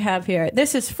 let's see what we have here.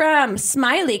 This is from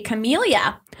Smiley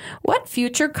Camellia. What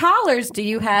future callers do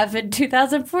you have in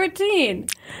 2014?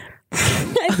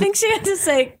 I think she had to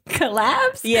say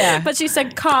collabs. Yeah. But she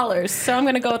said collars, so I'm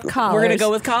going to go with collars. We're going to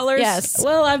go with collars? Yes.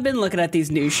 Well, I've been looking at these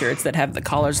new shirts that have the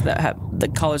collars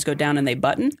go down and they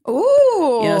button.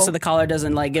 Ooh. You know, so the collar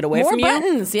doesn't like get away More from you.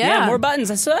 buttons, yeah. more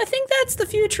buttons. So I think that's the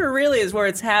future. Really, is where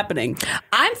it's happening.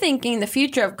 I'm thinking the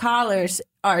future of collars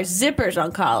are zippers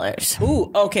on collars.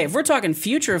 Ooh, okay. If we're talking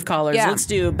future of collars, Yeah. let's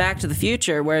do Back to the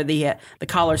Future, where the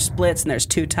collar splits and there's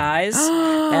two ties.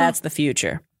 That's the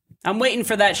future. I'm waiting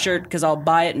for that shirt because I'll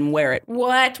buy it and wear it.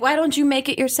 What? Why don't you make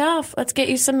it yourself? Let's get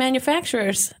you some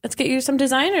manufacturers. Let's get you some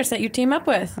designers that you team up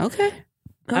with. Okay.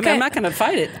 I mean, Okay. I'm not going to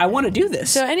fight it. I want to do this.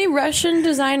 So any Russian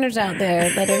designers out there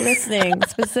that are listening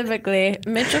specifically,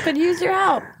 Mitchell could use your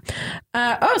help.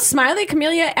 Smiley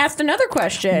Camellia asked another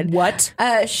question. What?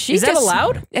 She Is that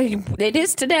allowed? It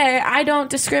is today. I don't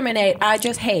discriminate. I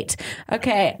just hate.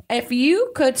 Okay. If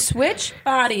you could switch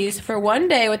bodies for one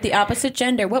day with the opposite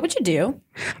gender, what would you do?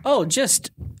 Oh, just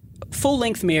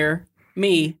full-length mirror,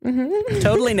 me,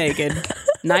 totally naked,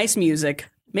 nice music,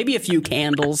 maybe a few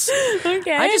candles.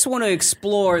 Okay. I just want to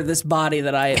explore this body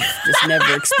that I just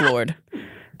never explored.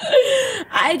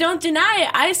 I don't deny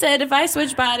it. I said if I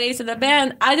switch bodies to the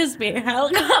band, I'd just be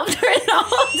helicoptering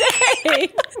all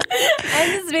day.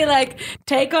 I'd just be like,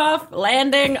 take off,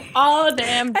 landing all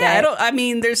damn day. I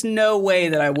mean, there's no way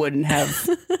that I wouldn't have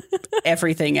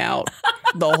everything out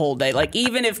the whole day. Like,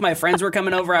 even if my friends were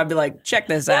coming over, I'd be like, check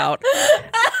this out.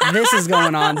 This is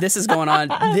going on. This is going on.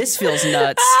 This feels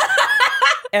nuts.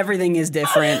 Everything is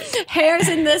different. Hair's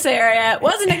in this area.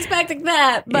 Wasn't expecting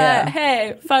that, but Yeah.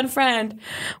 hey, fun friend.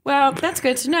 Well, that's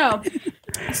good to know.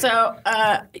 So,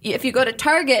 if you go to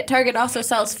Target, Target also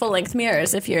sells full-length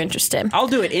mirrors if you're interested. I'll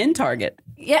do it in Target.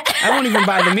 Yeah. I won't even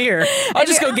buy the mirror. I'll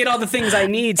just go get all the things I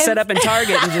need, set up in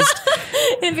Target, and just...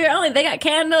 If you're only, they got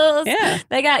candles. Yeah.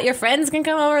 They got your friends can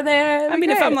come over there. I mean,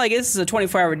 if I'm like, this is a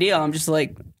 24-hour deal, I'm just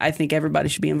like, I think everybody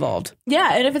should be involved.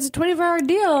 yeah, and if it's a 24-hour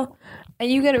deal and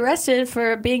you get arrested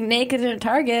for being naked in a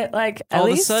Target, like, at All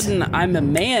least of a sudden, I'm a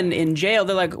man in jail.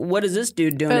 They're like, what is this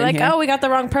dude doing they're in like, here? oh, we got the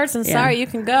wrong person. Sorry, you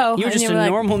can go. You're And just a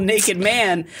like, normal naked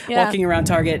man Yeah. walking around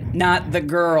Target, not the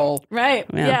girl. Right.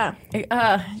 Yeah.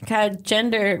 Yeah. God,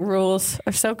 gender rules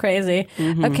are so crazy.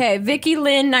 Mm-hmm. Okay. Vicky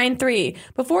Lynn 93.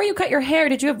 Before you cut your hair,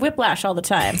 did you have whiplash all the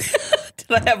time?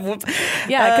 Did I have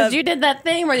Yeah, because you did that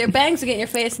thing where your bangs would get in your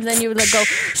face and then you would like go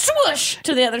swoosh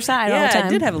to the other side all the Yeah, time. I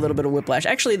did have a little bit of whiplash.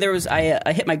 Actually,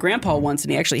 I hit my grandpa once,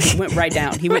 and he went right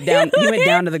down. He went down. He went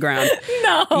down to the ground.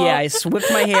 No. Yeah, I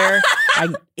whipped my hair. I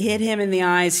hit him in the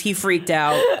eyes. He freaked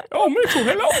out. Oh, Mitchell,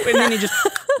 hello! And then he just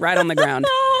right on the ground.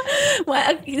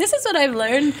 Well, this is what I've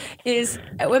learned is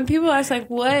when people ask like,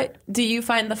 what do you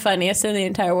find the funniest in the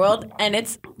entire world? And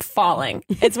it's falling.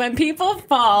 It's when people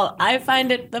fall. I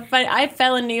find it the fun. I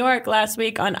fell in New York last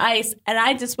week on ice and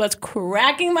I just was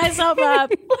cracking myself up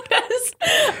because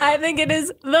I think it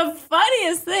is the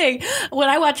funniest thing. When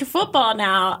I watch football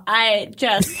now, I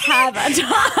just have a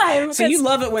time. So you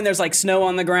love it when there's like snow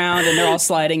on the ground and they're all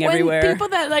sliding when everywhere. people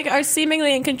that like are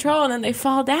seemingly in control and then they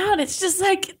fall down, it's just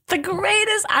like the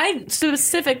greatest. I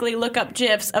specifically look up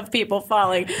GIFs of people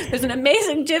falling. There's an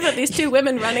amazing GIF of these two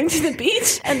women running to the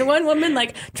beach, and one woman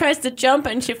like tries to jump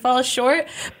and she falls short,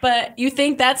 but you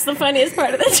think that's the funniest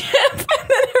part of the GIF, and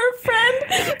then her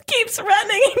friend keeps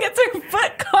running and gets her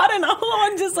foot caught in a hole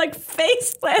and just like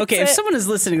face plants Okay, if it. someone is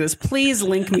listening to this, please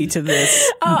link me to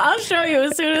this. Oh, I'll show you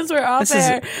as soon as we're off This is-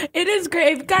 air. It is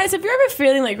great. Guys, if you're ever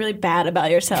feeling like really bad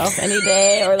about yourself any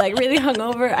day or like really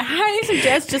hungover, I highly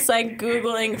suggest just like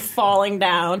Googling falling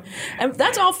down. And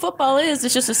that's all football is.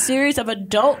 It's just a series of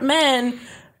adult men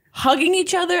hugging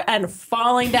each other and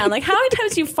falling down. Like, how many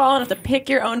times you fall and have to pick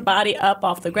your own body up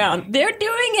off the ground? They're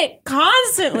doing it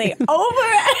constantly, over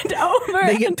and over.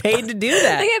 They get paid to do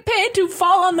that. They get paid to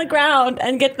fall on the ground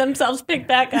and get themselves picked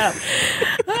back up.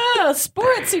 Oh,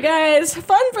 sports, you guys.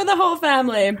 Fun for the whole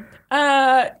family.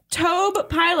 Tobe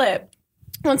Pilot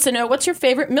wants to know, what's your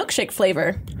favorite milkshake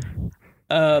flavor?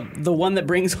 The one that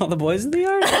brings all the boys in the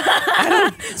yard?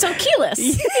 So keyless.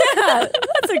 Yeah,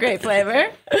 that's a great flavor.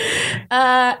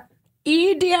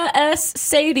 Edia S.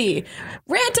 Sadie.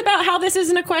 Rant about how this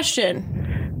isn't a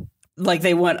question. Like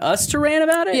they want us to rant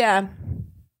about it? Yeah.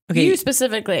 Okay. You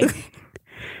specifically.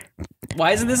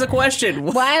 Why isn't this a question?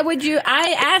 Why would you?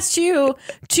 I asked you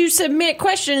to submit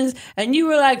questions, and you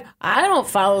were like, "I don't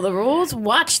follow the rules.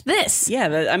 Watch this."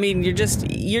 Yeah, I mean, you're just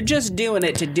doing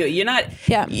it to do it.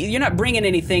 You're not bringing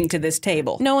anything to this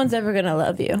table. No one's ever gonna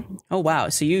love you. Oh wow,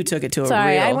 so you took it to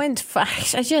Sorry, a real. I went.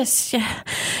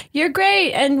 You're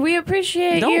great, and we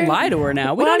appreciate. Don't lie to her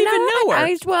now. We don't even know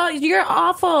her. Well, you're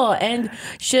awful, and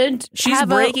should. She's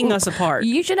breaking us apart.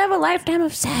 You should have a lifetime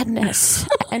of sadness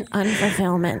and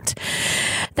unfulfillment.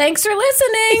 Thanks for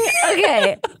listening.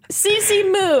 Okay.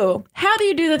 Cece Moo. How do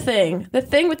you do the thing? The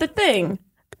thing with the thing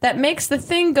that makes the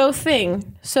thing go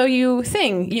thing. So you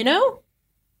thing, you know?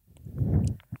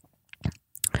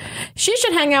 She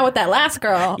should hang out with that last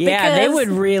girl. Yeah, they would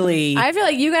really. I feel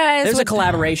like you guys. There's a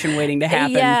collaboration waiting to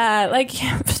happen. Yeah, like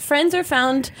friends are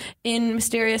found in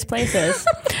mysterious places.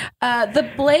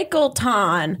 The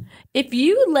Blakelton. If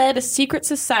you led a secret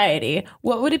society,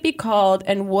 what would it be called,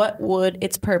 and what would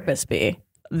its purpose be?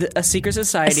 A secret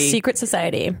society. A secret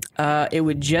society. It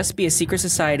would just be a secret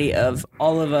society of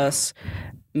all of us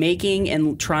making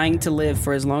and trying to live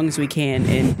for as long as we can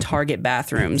in Target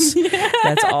bathrooms.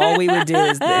 That's all we would do,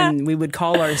 and we would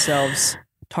call ourselves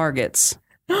Targets.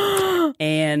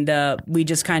 And we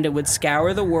just kind of would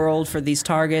scour the world for these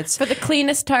Targets. For the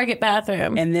cleanest Target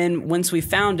bathroom. And then once we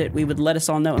found it, we would let us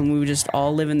all know, and we would just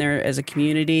all live in there as a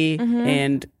community,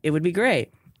 and it would be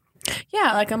great.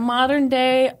 Yeah, like a modern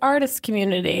day artist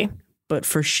community. But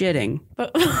for shitting.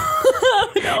 But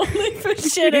only for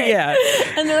shitting. Yeah.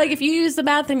 And they're like, if you use the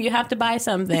bathroom, you have to buy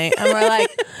something. And we're like,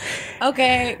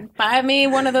 okay, buy me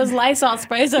one of those Lysol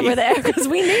sprays over there because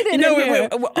we need it. You know,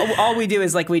 all we do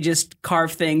is like we just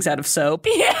carve things out of soap.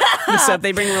 Yeah. The soap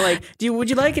they bring, we're like, would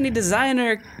you like any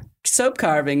designer soap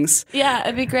carvings? Yeah,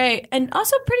 it'd be great. And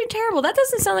also pretty terrible. That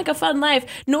doesn't sound like a fun life,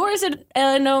 nor is it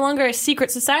no longer a secret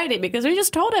society because we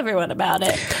just told everyone about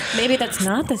it. Maybe that's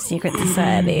not the secret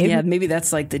society. Yeah, maybe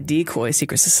that's like the decoy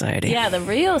secret society. Yeah, the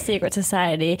real secret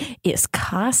society is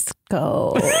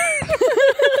Costco.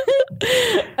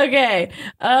 Okay,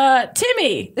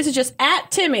 Timmy. This is just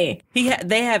at Timmy.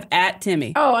 They have at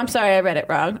Timmy. Oh, I'm sorry, I read it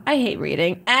wrong. I hate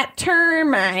reading. At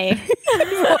Termi.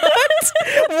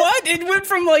 What? It went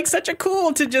from like such a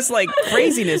cool to just like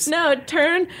craziness. No,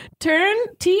 turn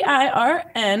TIRNMY.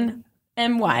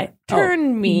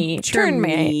 Turn me.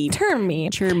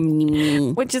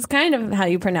 Which is kind of how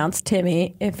you pronounce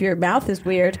Timmy if your mouth is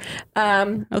weird.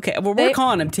 Okay, well, we're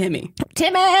calling him Timmy.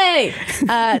 Timmy!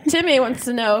 Timmy wants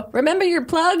to know, remember your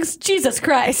plugs? Jesus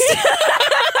Christ.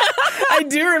 I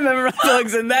do remember my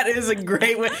plugs, and that is a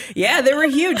great way. Yeah, they were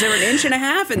huge. They were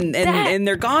 1.5 inches, and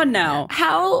they're gone now.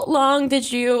 How long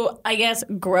did you, I guess,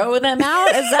 grow them out?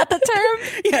 Is that the term?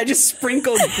 Yeah, I just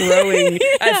sprinkled growing.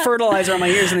 I had fertilizer on my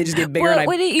ears, and they just get bigger, and I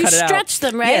cut it out. You stretch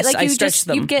them, right? Yes, like I stretched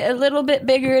them. You get a little bit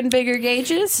bigger and bigger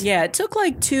gauges? Yeah, it took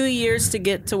like 2 years to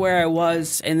get to where I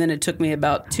was, and then it took me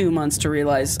about 2 months to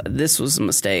realize this was a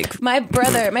mistake. My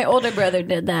older brother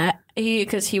did that.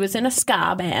 Because he was in a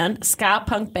ska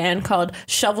punk band called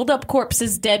Shoveled Up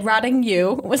Corpses Dead Rotting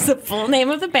You was the full name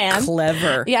of the band.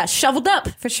 Clever. Yeah, Shoveled Up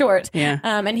for short. Yeah.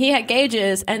 And he had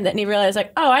gauges, and then he realized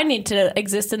like, oh, I need to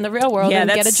exist in the real world and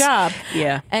get a job.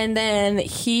 Yeah. And then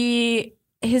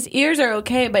his ears are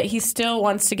okay, but he still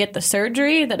wants to get the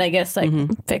surgery that I guess like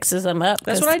fixes them up.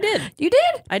 That's what I did. You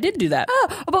did? I did do that.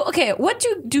 Oh, but okay. What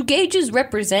do gauges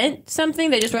represent?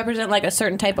 Something? They just represent like a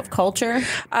certain type of culture.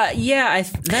 Yeah,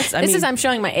 I'm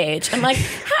showing my age. I'm like,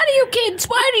 how do you kids?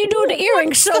 Why do you do the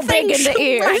earrings so big in the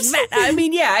ears? I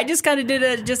mean, yeah, I just kind of did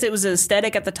it was an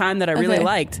aesthetic at the time that I really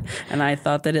liked, and I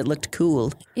thought that it looked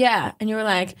cool. Yeah, and you were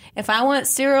like, if I want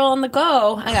cereal on the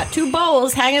go, I got 2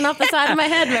 bowls hanging off the side of my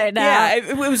head right now. Yeah,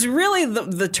 it was really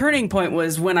the turning point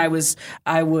was when I would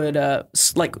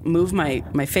like move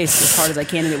my face as hard as I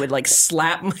can, and it would like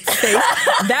slap my face.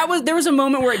 There was a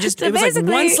moment where it was like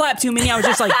one slap too many. I was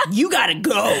just like, you gotta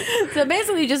go. So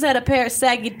basically, you just had a pair of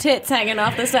saggy tits hanging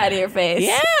off the side of your face.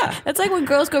 Yeah, that's like when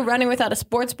girls go running without a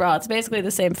sports bra. It's basically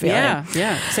the same feeling.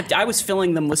 Yeah. Except I was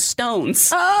filling them with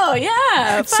stones. Oh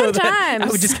yeah, fun times. I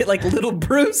would just get like little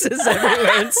bruises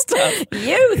everywhere and stuff.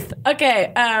 Youth.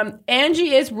 Okay.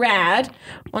 Angie is rad.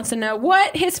 Wants to know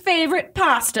what his favorite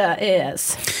pasta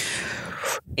is.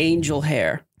 Angel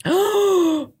hair.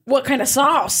 What kind of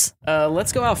sauce?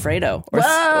 Let's go Alfredo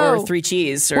or 3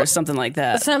 cheese or something like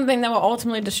that. Something that will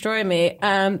ultimately destroy me.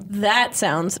 That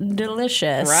sounds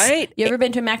delicious. Right? You ever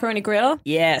been to a macaroni grill?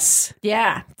 Yes.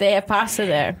 Yeah, they have pasta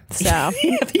there. So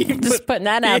just putting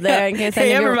that out there in case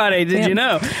everybody, did you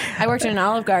know? I worked in an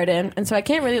Olive Garden, and so I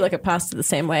can't really look at pasta the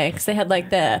same way because they had like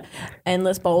the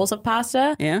endless bowls of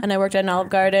pasta. Yeah. And I worked at an Olive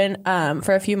Garden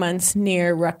for a few months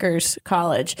near Rutgers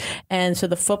College, and so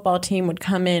the football team would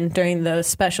come in during those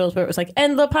specials where it was like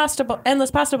endless pasta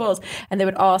bowls, and they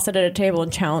would all sit at a table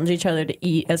and challenge each other to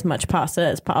eat as much pasta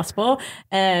as possible.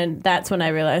 And that's when I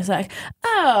realized, like,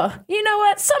 oh, you know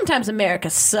what? Sometimes America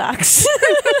sucks.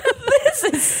 This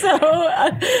is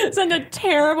such a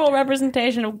terrible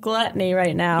representation of gluttony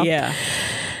right now. Yeah.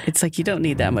 It's like you don't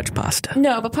need that much pasta.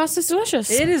 No, but pasta's delicious.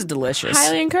 It is delicious.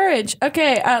 Highly encourage.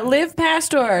 Okay, Liv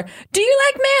Pastor. Do you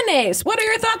like mayonnaise? What are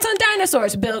your thoughts on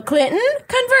dinosaurs? Bill Clinton?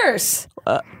 Converse.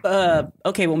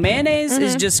 Okay, well, mayonnaise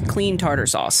is just clean tartar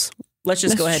sauce. Let's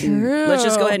just go ahead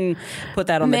and put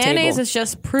that on the table. Mayonnaise is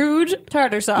just prude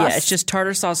tartar sauce. Yeah, it's just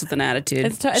tartar sauce with an attitude.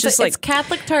 It's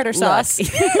Catholic tartar sauce.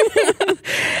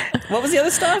 What was the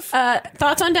other stuff?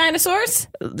 Thoughts on dinosaurs?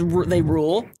 They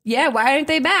rule. Yeah, why aren't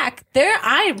they back? They're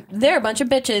a bunch of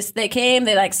bitches. They came,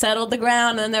 they like settled the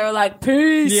ground, and then they were like,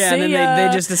 peace. Yeah, and see then ya.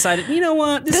 they just decided, you know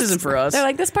what, this isn't for us. They're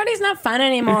like, this party's not fun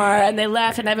anymore, and they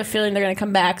left. And I have a feeling they're gonna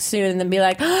come back soon and then be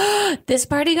like, oh, this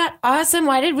party got awesome.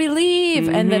 Why did we leave?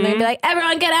 And then they'd be like,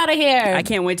 everyone get out of here. I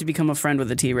can't wait to become a friend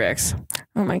with a T-Rex.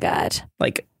 Oh my god,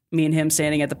 Like me and him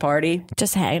standing at the party,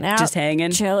 just hanging out, just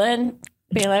hanging, chilling.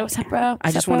 Being like, what's up, bro?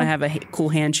 I just want to have a cool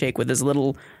handshake with his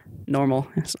little normal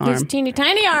arm. His teeny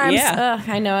tiny arms. Yeah. Ugh,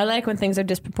 I know. I like when things are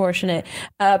disproportionate.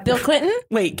 Bill Clinton?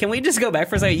 Wait, can we just go back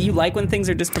for a second? You like when things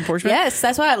are disproportionate? Yes,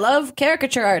 that's why I love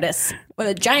caricature artists with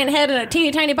a giant head and a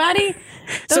teeny tiny body.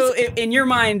 So in your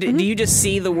mind, do you just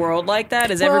see the world like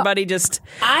that? Is everybody just...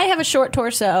 I have a short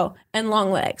torso and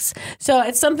long legs. So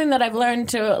it's something that I've learned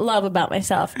to love about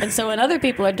myself. And so when other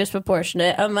people are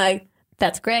disproportionate, I'm like,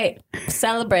 that's great.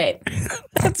 Celebrate.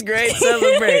 That's great.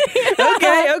 Celebrate.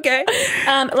 Okay.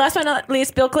 Last but not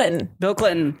least, Bill Clinton. Bill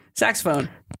Clinton, saxophone.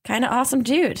 Kind of awesome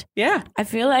dude. Yeah. I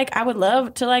feel like I would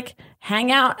love to like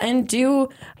hang out and do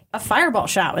a fireball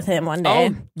shot with him one day.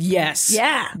 Oh, yes.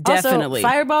 Yeah. Definitely.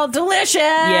 Also, fireball delicious.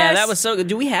 Yeah, that was so good.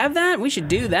 Do we have that? We should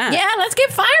do that. Yeah, let's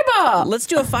get fireball. Let's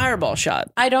do a fireball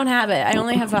shot. I don't have it. I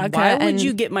only have vodka. Why would and-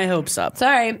 you get my hopes up?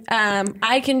 Sorry.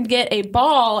 I can get a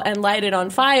ball and light it on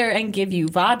fire and give you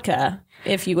vodka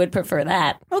if you would prefer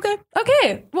that. Okay.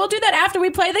 Okay, we'll do that after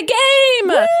we play the game.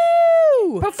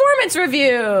 Woo! Performance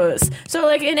reviews. So,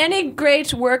 like in any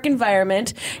great work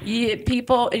environment,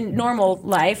 people in normal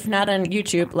life, not on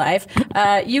YouTube life,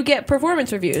 you get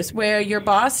performance reviews where your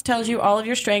boss tells you all of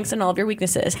your strengths and all of your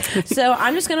weaknesses. So,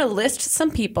 I'm just going to list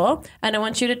some people, and I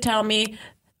want you to tell me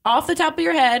off the top of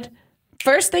your head,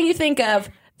 first thing you think of,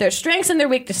 their strengths and their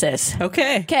weaknesses.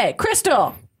 Okay. Okay,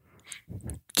 Crystal.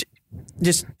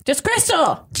 Just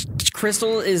Crystal.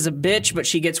 Crystal is a bitch, but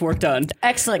she gets work done.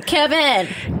 Excellent. Kevin.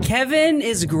 Kevin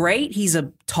is great. He's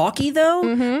a talkie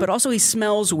though, but also he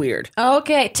smells weird.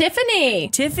 Okay, Tiffany.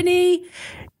 Tiffany,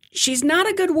 she's not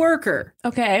a good worker,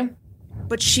 Okay.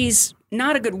 but she's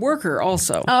not a good worker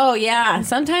also. Oh, yeah.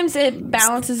 Sometimes it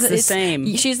balances. It's the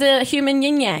same. She's a human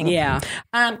yin yang. Yeah.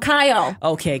 Kyle.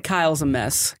 Okay, Kyle's a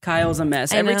mess.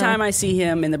 Every know. time I see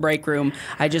him in the break room,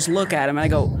 I just look at him and I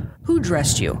go, who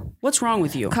dressed you? What's wrong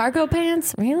with you? Cargo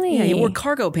pants? Really? Yeah, he wore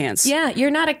cargo pants. Yeah,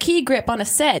 you're not a key grip on a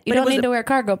set. You But it don't was need to wear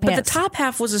cargo pants. But the top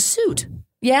half was a suit.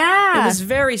 Yeah. It was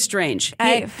very strange.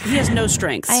 He has no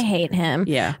strengths. I hate him.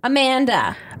 Yeah.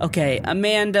 Amanda. Okay,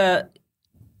 Amanda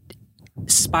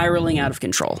spiraling out of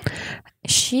control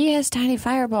She has tiny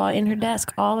fireball in her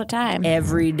desk all the time.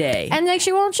 every day. And like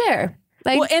she won't share.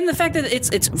 Like Well, and the fact that it's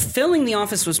filling the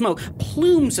office with smoke,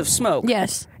 plumes of smoke.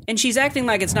 yes. And she's acting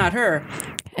like it's not her.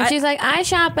 And she's like, I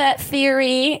shop at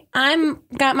Theory. I'm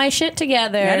got my shit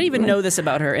together. I didn't even know this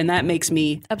about her, and that makes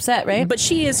me upset, right? But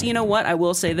she is, you know what? I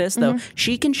will say this, though.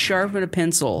 She can sharpen a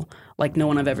pencil like no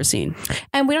one I've ever seen.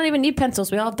 And we don't even need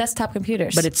pencils. We all have desktop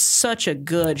computers. But it's such a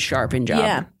good sharpen job.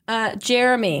 Yeah.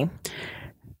 Jeremy.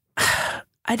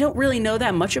 I don't really know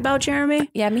that much about Jeremy.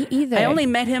 Yeah, me either. I only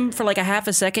met him for like a half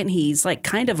a second. He's like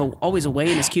kind of always away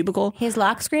in his cubicle. His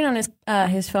lock screen on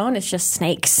his phone is just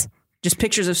snakes. Just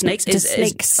pictures of snakes? Just Is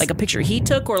snakes. like a picture he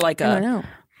took or like a... I don't know.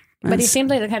 But he seems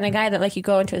like the kind of guy that like you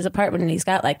go into his apartment and he's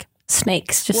got like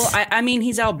snakes. Just Well, I mean,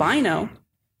 he's albino.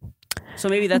 So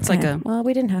maybe that's like a... Well,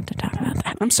 we didn't have to talk about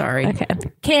that. I'm sorry. Okay.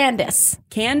 Candace.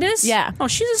 Candace? Yeah. Oh,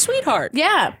 she's a sweetheart.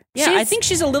 Yeah. Yeah, I think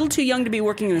she's a little too young to be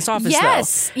working in this office,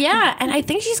 Yes. Yeah. And I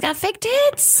think she's got fake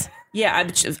tits. Yeah,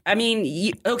 I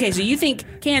mean, okay, so you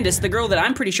think Candace, the girl that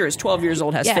I'm pretty sure is 12 years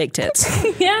old, has Yeah. fake tits?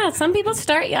 Yeah. Some people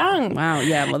start young. Wow,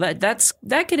 yeah, well,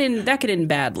 that could end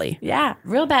badly. Yeah.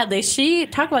 Real badly. She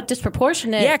talk about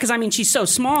disproportionate. Yeah, because I mean, she's so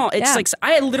small. It's Yeah. like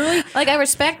I literally. Like I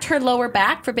respect her lower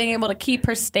back for being able to keep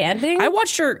her standing. I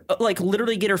watched her like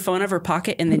literally get her phone out of her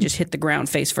pocket and then just hit the ground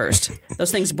face first.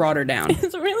 Those things brought her down.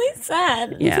 It's really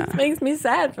sad. Yeah. It just makes me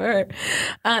sad for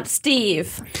her.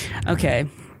 Steve. Okay,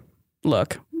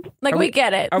 look, Like, we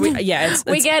get it. Yeah,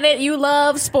 we get it. You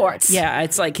love sports. Yeah,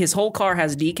 it's like his whole car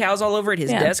has decals all over it.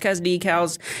 His desk has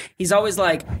decals. He's always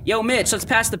like, yo, Mitch, let's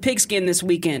pass the pigskin this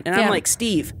weekend. And I'm like,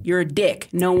 Steve, you're a dick.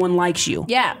 No one likes you.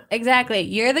 Yeah, exactly.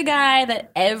 You're the guy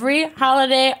that every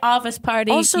holiday office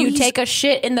party, Also, you take a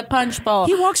shit in the punch bowl.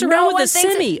 He walks around with a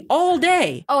semi all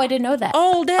day. Oh, I didn't know that.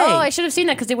 All day. Oh, I should have seen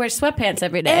that because he wears sweatpants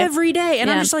every day. Every day. And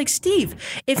I'm just like, Steve,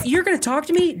 if you're going to talk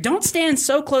to me, don't stand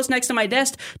so close next to my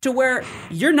desk to where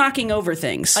you're knocking over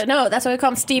things. I know. That's why we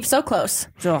call him Steve So Close.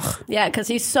 Ugh. Yeah, because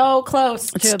he's so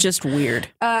close. It's just weird.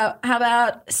 How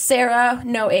about Sarah,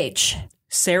 no H?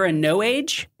 Sarah, no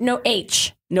age? No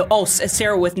H. No,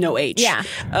 Sarah with no H.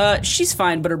 Yeah. She's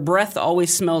fine, but her breath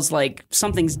always smells like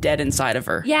something's dead inside of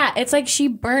her. Yeah, it's like she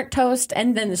burnt toast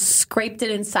and then scraped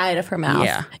it inside of her mouth.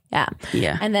 Yeah. Yeah.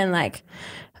 Yeah. And then like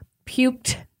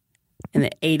puked. And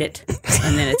then ate it,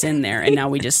 and then it's in there, and now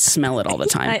we just smell it all the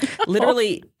time.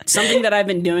 Literally, something that I've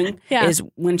been doing is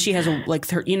when she has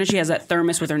she has that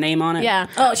thermos with her name on it. Yeah.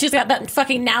 Oh, she's got that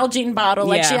fucking Nalgene bottle.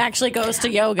 Like she actually goes to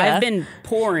yoga. I've been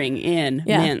pouring in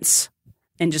mints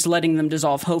and just letting them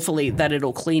dissolve. Hopefully that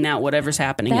it'll clean out whatever's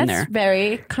happening in there. That's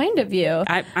very kind of you.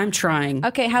 I'm trying.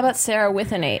 Okay, how about Sarah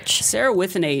with an H? Sarah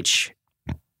with an H.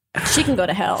 She can go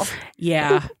to hell.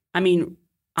 Yeah. I mean,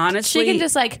 honestly, she can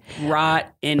just like rot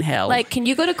in hell. Like, can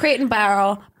you go to Crate and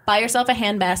Barrel, buy yourself a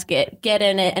handbasket, get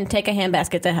in it, and take a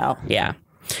handbasket to hell? Yeah.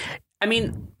 I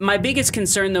mean, my biggest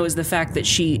concern, though, is the fact that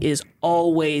she is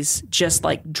always just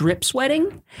like drip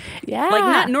sweating. Yeah. Like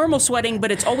not normal sweating,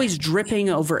 but it's always dripping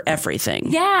over everything.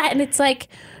 Yeah. And it's like,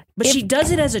 but she does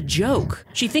it as a joke.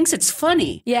 She thinks it's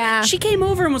funny. Yeah. She came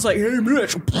over and was like, hey,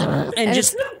 Mitch, and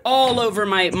just all over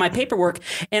my paperwork.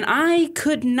 And I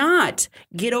could not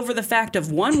get over the fact of,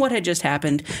 one, what had just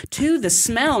happened, two, the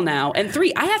smell now, and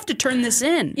three, I have to turn this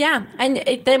in. Yeah. And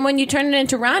then when you turn it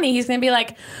into Ronnie, he's going to be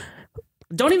like,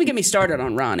 don't even get me started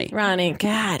on Ronnie. Ronnie,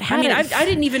 God. I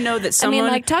didn't even know that someone... I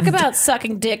mean, like, talk about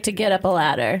sucking dick to get up a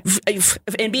ladder.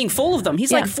 And being full of them.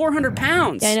 He's like 400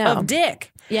 pounds of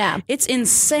dick. Yeah. It's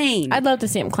insane. I'd love to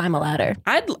see him climb a ladder.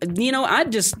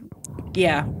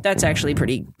 Yeah, that's actually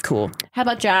pretty cool. How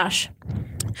about Josh?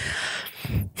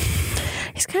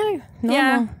 He's kind of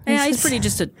normal. Yeah, he's pretty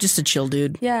just a chill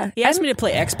dude. Yeah. He asked me to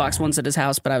play Xbox once at his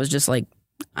house, but I was just like,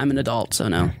 I'm an adult, so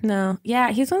no. No.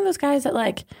 Yeah, he's one of those guys that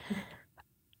like...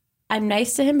 I'm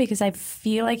nice to him because I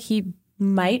feel like he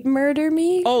might murder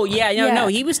me. Oh, yeah. No.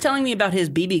 He was telling me about his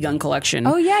BB gun collection.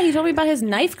 Oh, yeah. He told me about his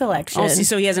knife collection. Oh, see,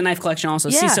 so he has a knife collection also.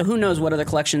 Yeah. See, so who knows what other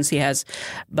collections he has.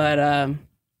 But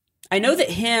I know that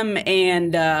him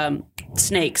and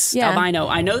Snakes, Albino,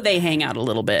 I know they hang out a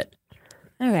little bit.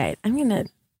 All right.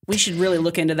 We should really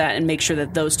look into that and make sure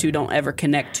that those two don't ever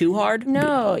connect too hard.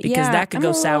 No, because that could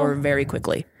go sour very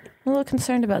quickly. I'm a little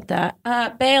concerned about that.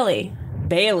 Bailey.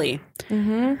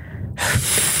 Mm-hmm.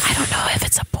 I don't know if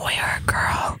it's a boy or a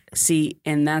girl. See,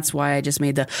 and that's why I just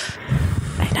made the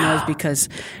noise because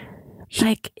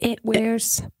like it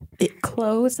wears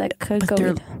clothes that could go.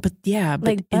 But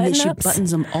like and then she button-ups?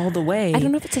 buttons them all the way. I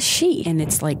don't know if it's a she. And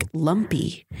it's like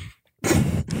lumpy,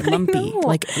 know.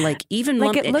 like even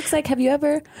like lumpy. it looks like. Have you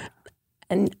ever?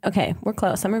 And okay, we're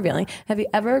close. I'm revealing. Have you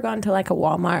ever gone to like a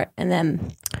Walmart and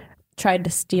then tried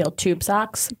to steal tube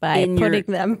socks by putting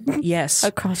them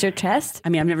across your chest? I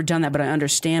mean, I've never done that, but I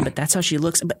understand. But that's how she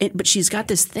looks. But she's got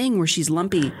this thing where she's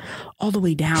lumpy all the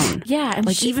way down. Yeah, and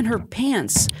like even her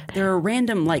pants, there are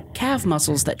random like calf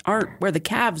muscles that aren't where the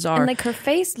calves are. And like her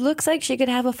face looks like she could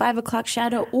have a 5 o'clock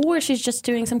shadow, or she's just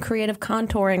doing some creative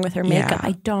contouring with her makeup.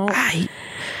 I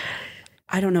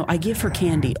don't know. I give her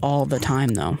candy all the time,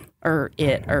 though. Or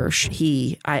it, or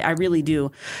he. I really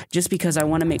do. Just because I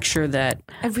want to make sure that...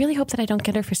 I really hope that I don't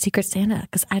get her for Secret Santa,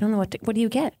 because I don't know what do you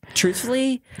get?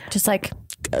 Truthfully... Just like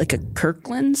a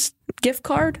Kirkland's gift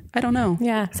card? I don't know.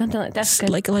 Yeah, something like that's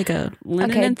good. Like a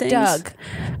linen and things? Doug.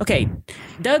 Okay,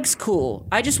 Doug's cool.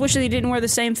 I just wish that he didn't wear the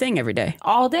same thing every day.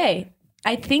 All day.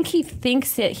 I think he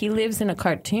thinks that he lives in a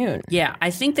cartoon. Yeah,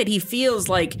 I think that he feels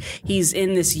like he's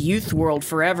in this youth world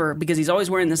forever because he's always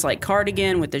wearing this like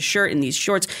cardigan with this shirt and these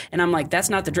shorts. And I'm like, that's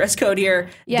not the dress code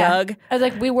here, Doug. I was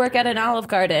like, we work at an Olive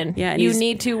Garden. Yeah, and you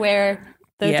need to wear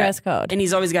the dress code. And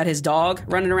he's always got his dog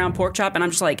running around Pork Chop. And I'm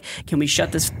just like, can we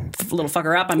shut this little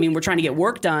fucker up? I mean, we're trying to get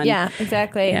work done. Yeah,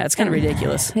 exactly. Yeah, it's kind of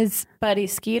ridiculous. His buddy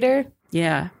Skeeter.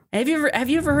 Yeah. Have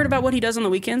you ever heard about what he does on the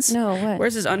weekends? No, what?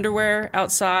 Wears his underwear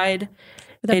outside.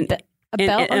 With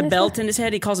a belt in his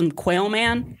head. He calls him Quail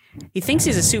Man. He thinks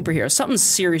he's a superhero. Something's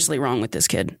seriously wrong with this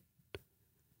kid.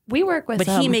 We work with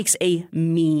But he makes a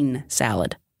mean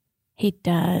salad. He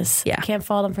does. Yeah. Can't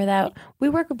fault him for that. We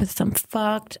work with some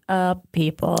fucked up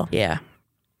people. Yeah.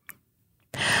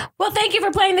 Well, thank you for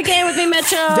playing the game with me,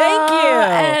 Mitchell. Thank you.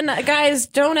 And guys,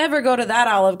 don't ever go to that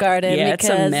Olive Garden. Yeah, because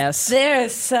it's a mess.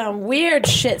 There's some weird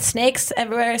shit. Snakes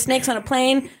everywhere. Snakes on a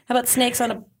plane. How about snakes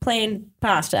on a plane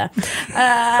pasta?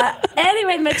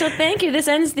 Anyway, Mitchell, thank you. This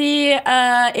ends the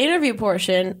interview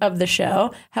portion of the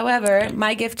show. However,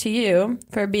 my gift to you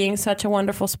for being such a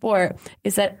wonderful sport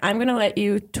is that I'm going to let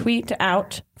you tweet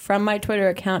out from my Twitter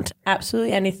account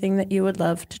absolutely anything that you would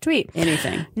love to tweet.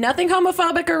 Anything. Nothing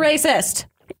homophobic or racist.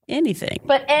 Anything.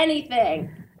 But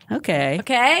anything. Okay.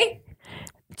 Okay?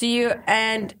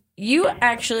 You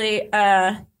actually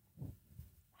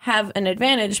have an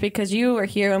advantage because you were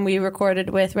here when we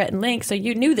recorded with Rhett and Link, so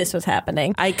you knew this was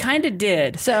happening. I kind of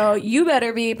did. So you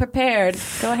better be prepared.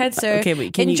 Go ahead, sir. Okay,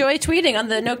 wait, Enjoy tweeting on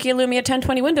the Nokia Lumia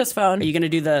 1020 Windows phone. Are you going to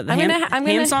do the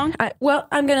ham song?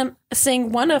 I'm going to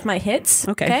sing one of my hits.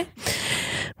 Okay.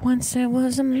 Once there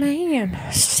was a man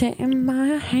sitting by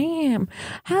a ham.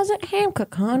 How's that ham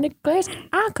cook, honey glaze?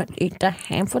 I could eat the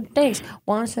ham for days.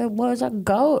 Once there was a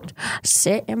goat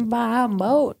sitting by a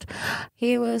moat.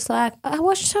 He was like, I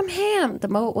want some ham. The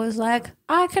moat was like,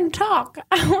 I can talk.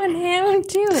 I want ham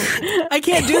too. I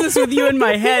can't do this with you in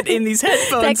my head in these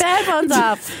headphones. Take the headphones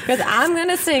off because I'm going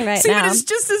to sing right now. See, but it's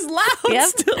just as loud Yep.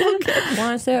 still.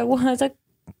 Once there was a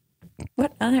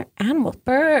what other animal?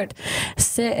 Bird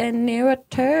sitting near a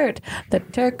turd. The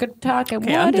turd could talk and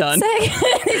Okay, what I'm did done. it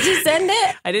say? Did you send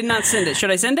it? I did not send it.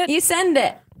 Should I send it? You send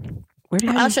it. Where did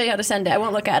I'll show you how to send it. I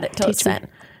won't look at it till it's sent.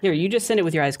 Here, you just send it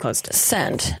with your eyes closed.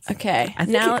 Send. Okay. think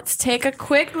Now it- let's take a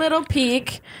quick little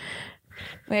peek.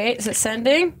 Wait, is it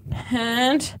sending?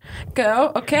 And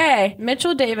go. Okay.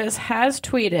 Mitchell Davis has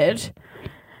tweeted,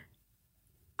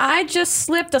 I just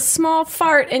slipped a small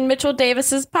fart in Mitchell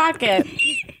Davis's pocket.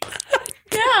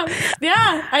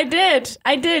 Yeah, I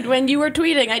did. When you were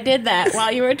tweeting, I did that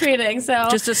while you were tweeting. So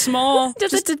Just a small,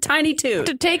 just a tiny toot.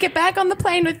 to take it back on the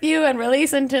plane with you and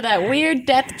release into that weird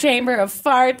death chamber of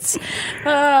farts.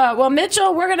 Well,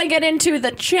 Mitchell, we're going to get into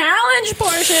the challenge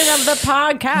portion of the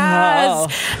podcast.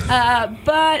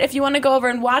 But if you want to go over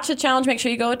and watch the challenge, make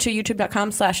sure you go to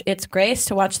youtube.com/itsgrace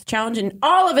to watch the challenge in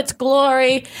all of its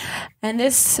glory. And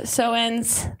this so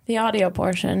ends the audio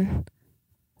portion.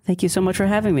 Thank you so much for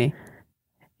having me.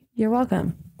 You're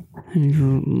welcome. Thank you so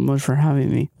much for having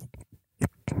me.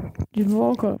 You're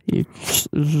welcome. I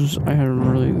had a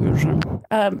really good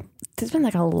time. There's been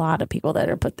like a lot of people that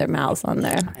have put their mouths on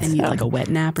there. And you like a wet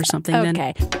nap or something then?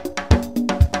 Okay.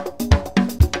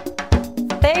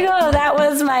 There you go. That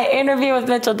was my interview with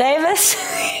Mitchell Davis.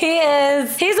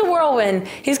 He's a whirlwind.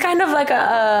 He's kind of like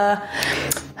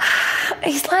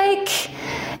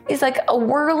he's like a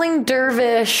whirling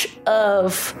dervish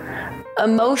of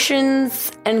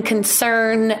emotions and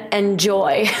concern and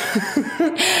joy.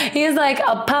 He's like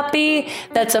a puppy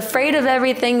that's afraid of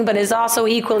everything, but is also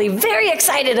equally very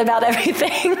excited about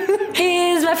everything.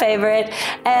 He's my favorite.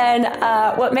 And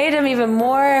what made him even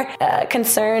more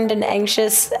concerned and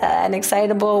anxious and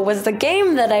excitable was the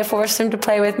game that I forced him to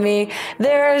play with me.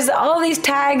 There's all these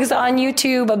tags on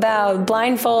YouTube about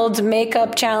blindfold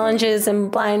makeup challenges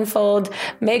and blindfold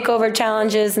makeover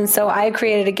challenges. And so I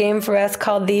created a game for us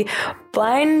called the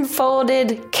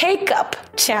Blindfolded Cake Up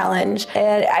Challenge.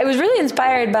 And I was really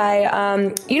inspired by,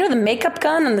 the makeup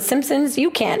gun on The Simpsons?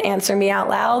 You can't answer me out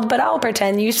loud, but I'll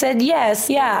pretend you said yes.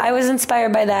 Yeah, I was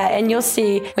inspired by that. And you'll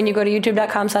see when you go to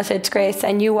youtube.com/itsgrace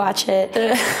and you watch it.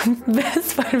 The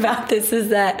best part about this is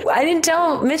that I didn't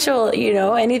tell Mitchell,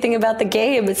 anything about the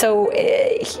game. So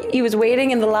he was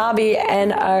waiting in the lobby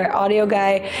and our audio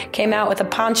guy came out with a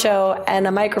poncho and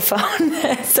a microphone.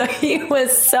 So he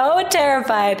was so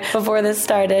terrified before this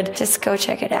started. Just go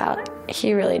check it out.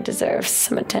 He really deserves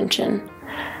some attention.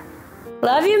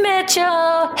 Love you,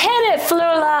 Mitchell. Hit it,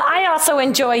 Flula. I also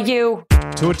enjoy you.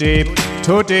 Too deep,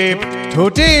 too deep, too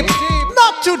deep.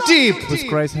 Not too deep with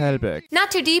Grace Helbig.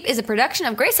 Not Too Deep is a production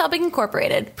of Grace Helbig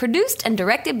Incorporated, produced and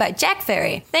directed by Jack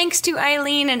Ferry. Thanks to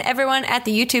Eileen and everyone at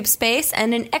the YouTube space,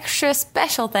 and an extra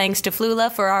special thanks to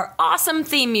Flula for our awesome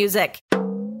theme music.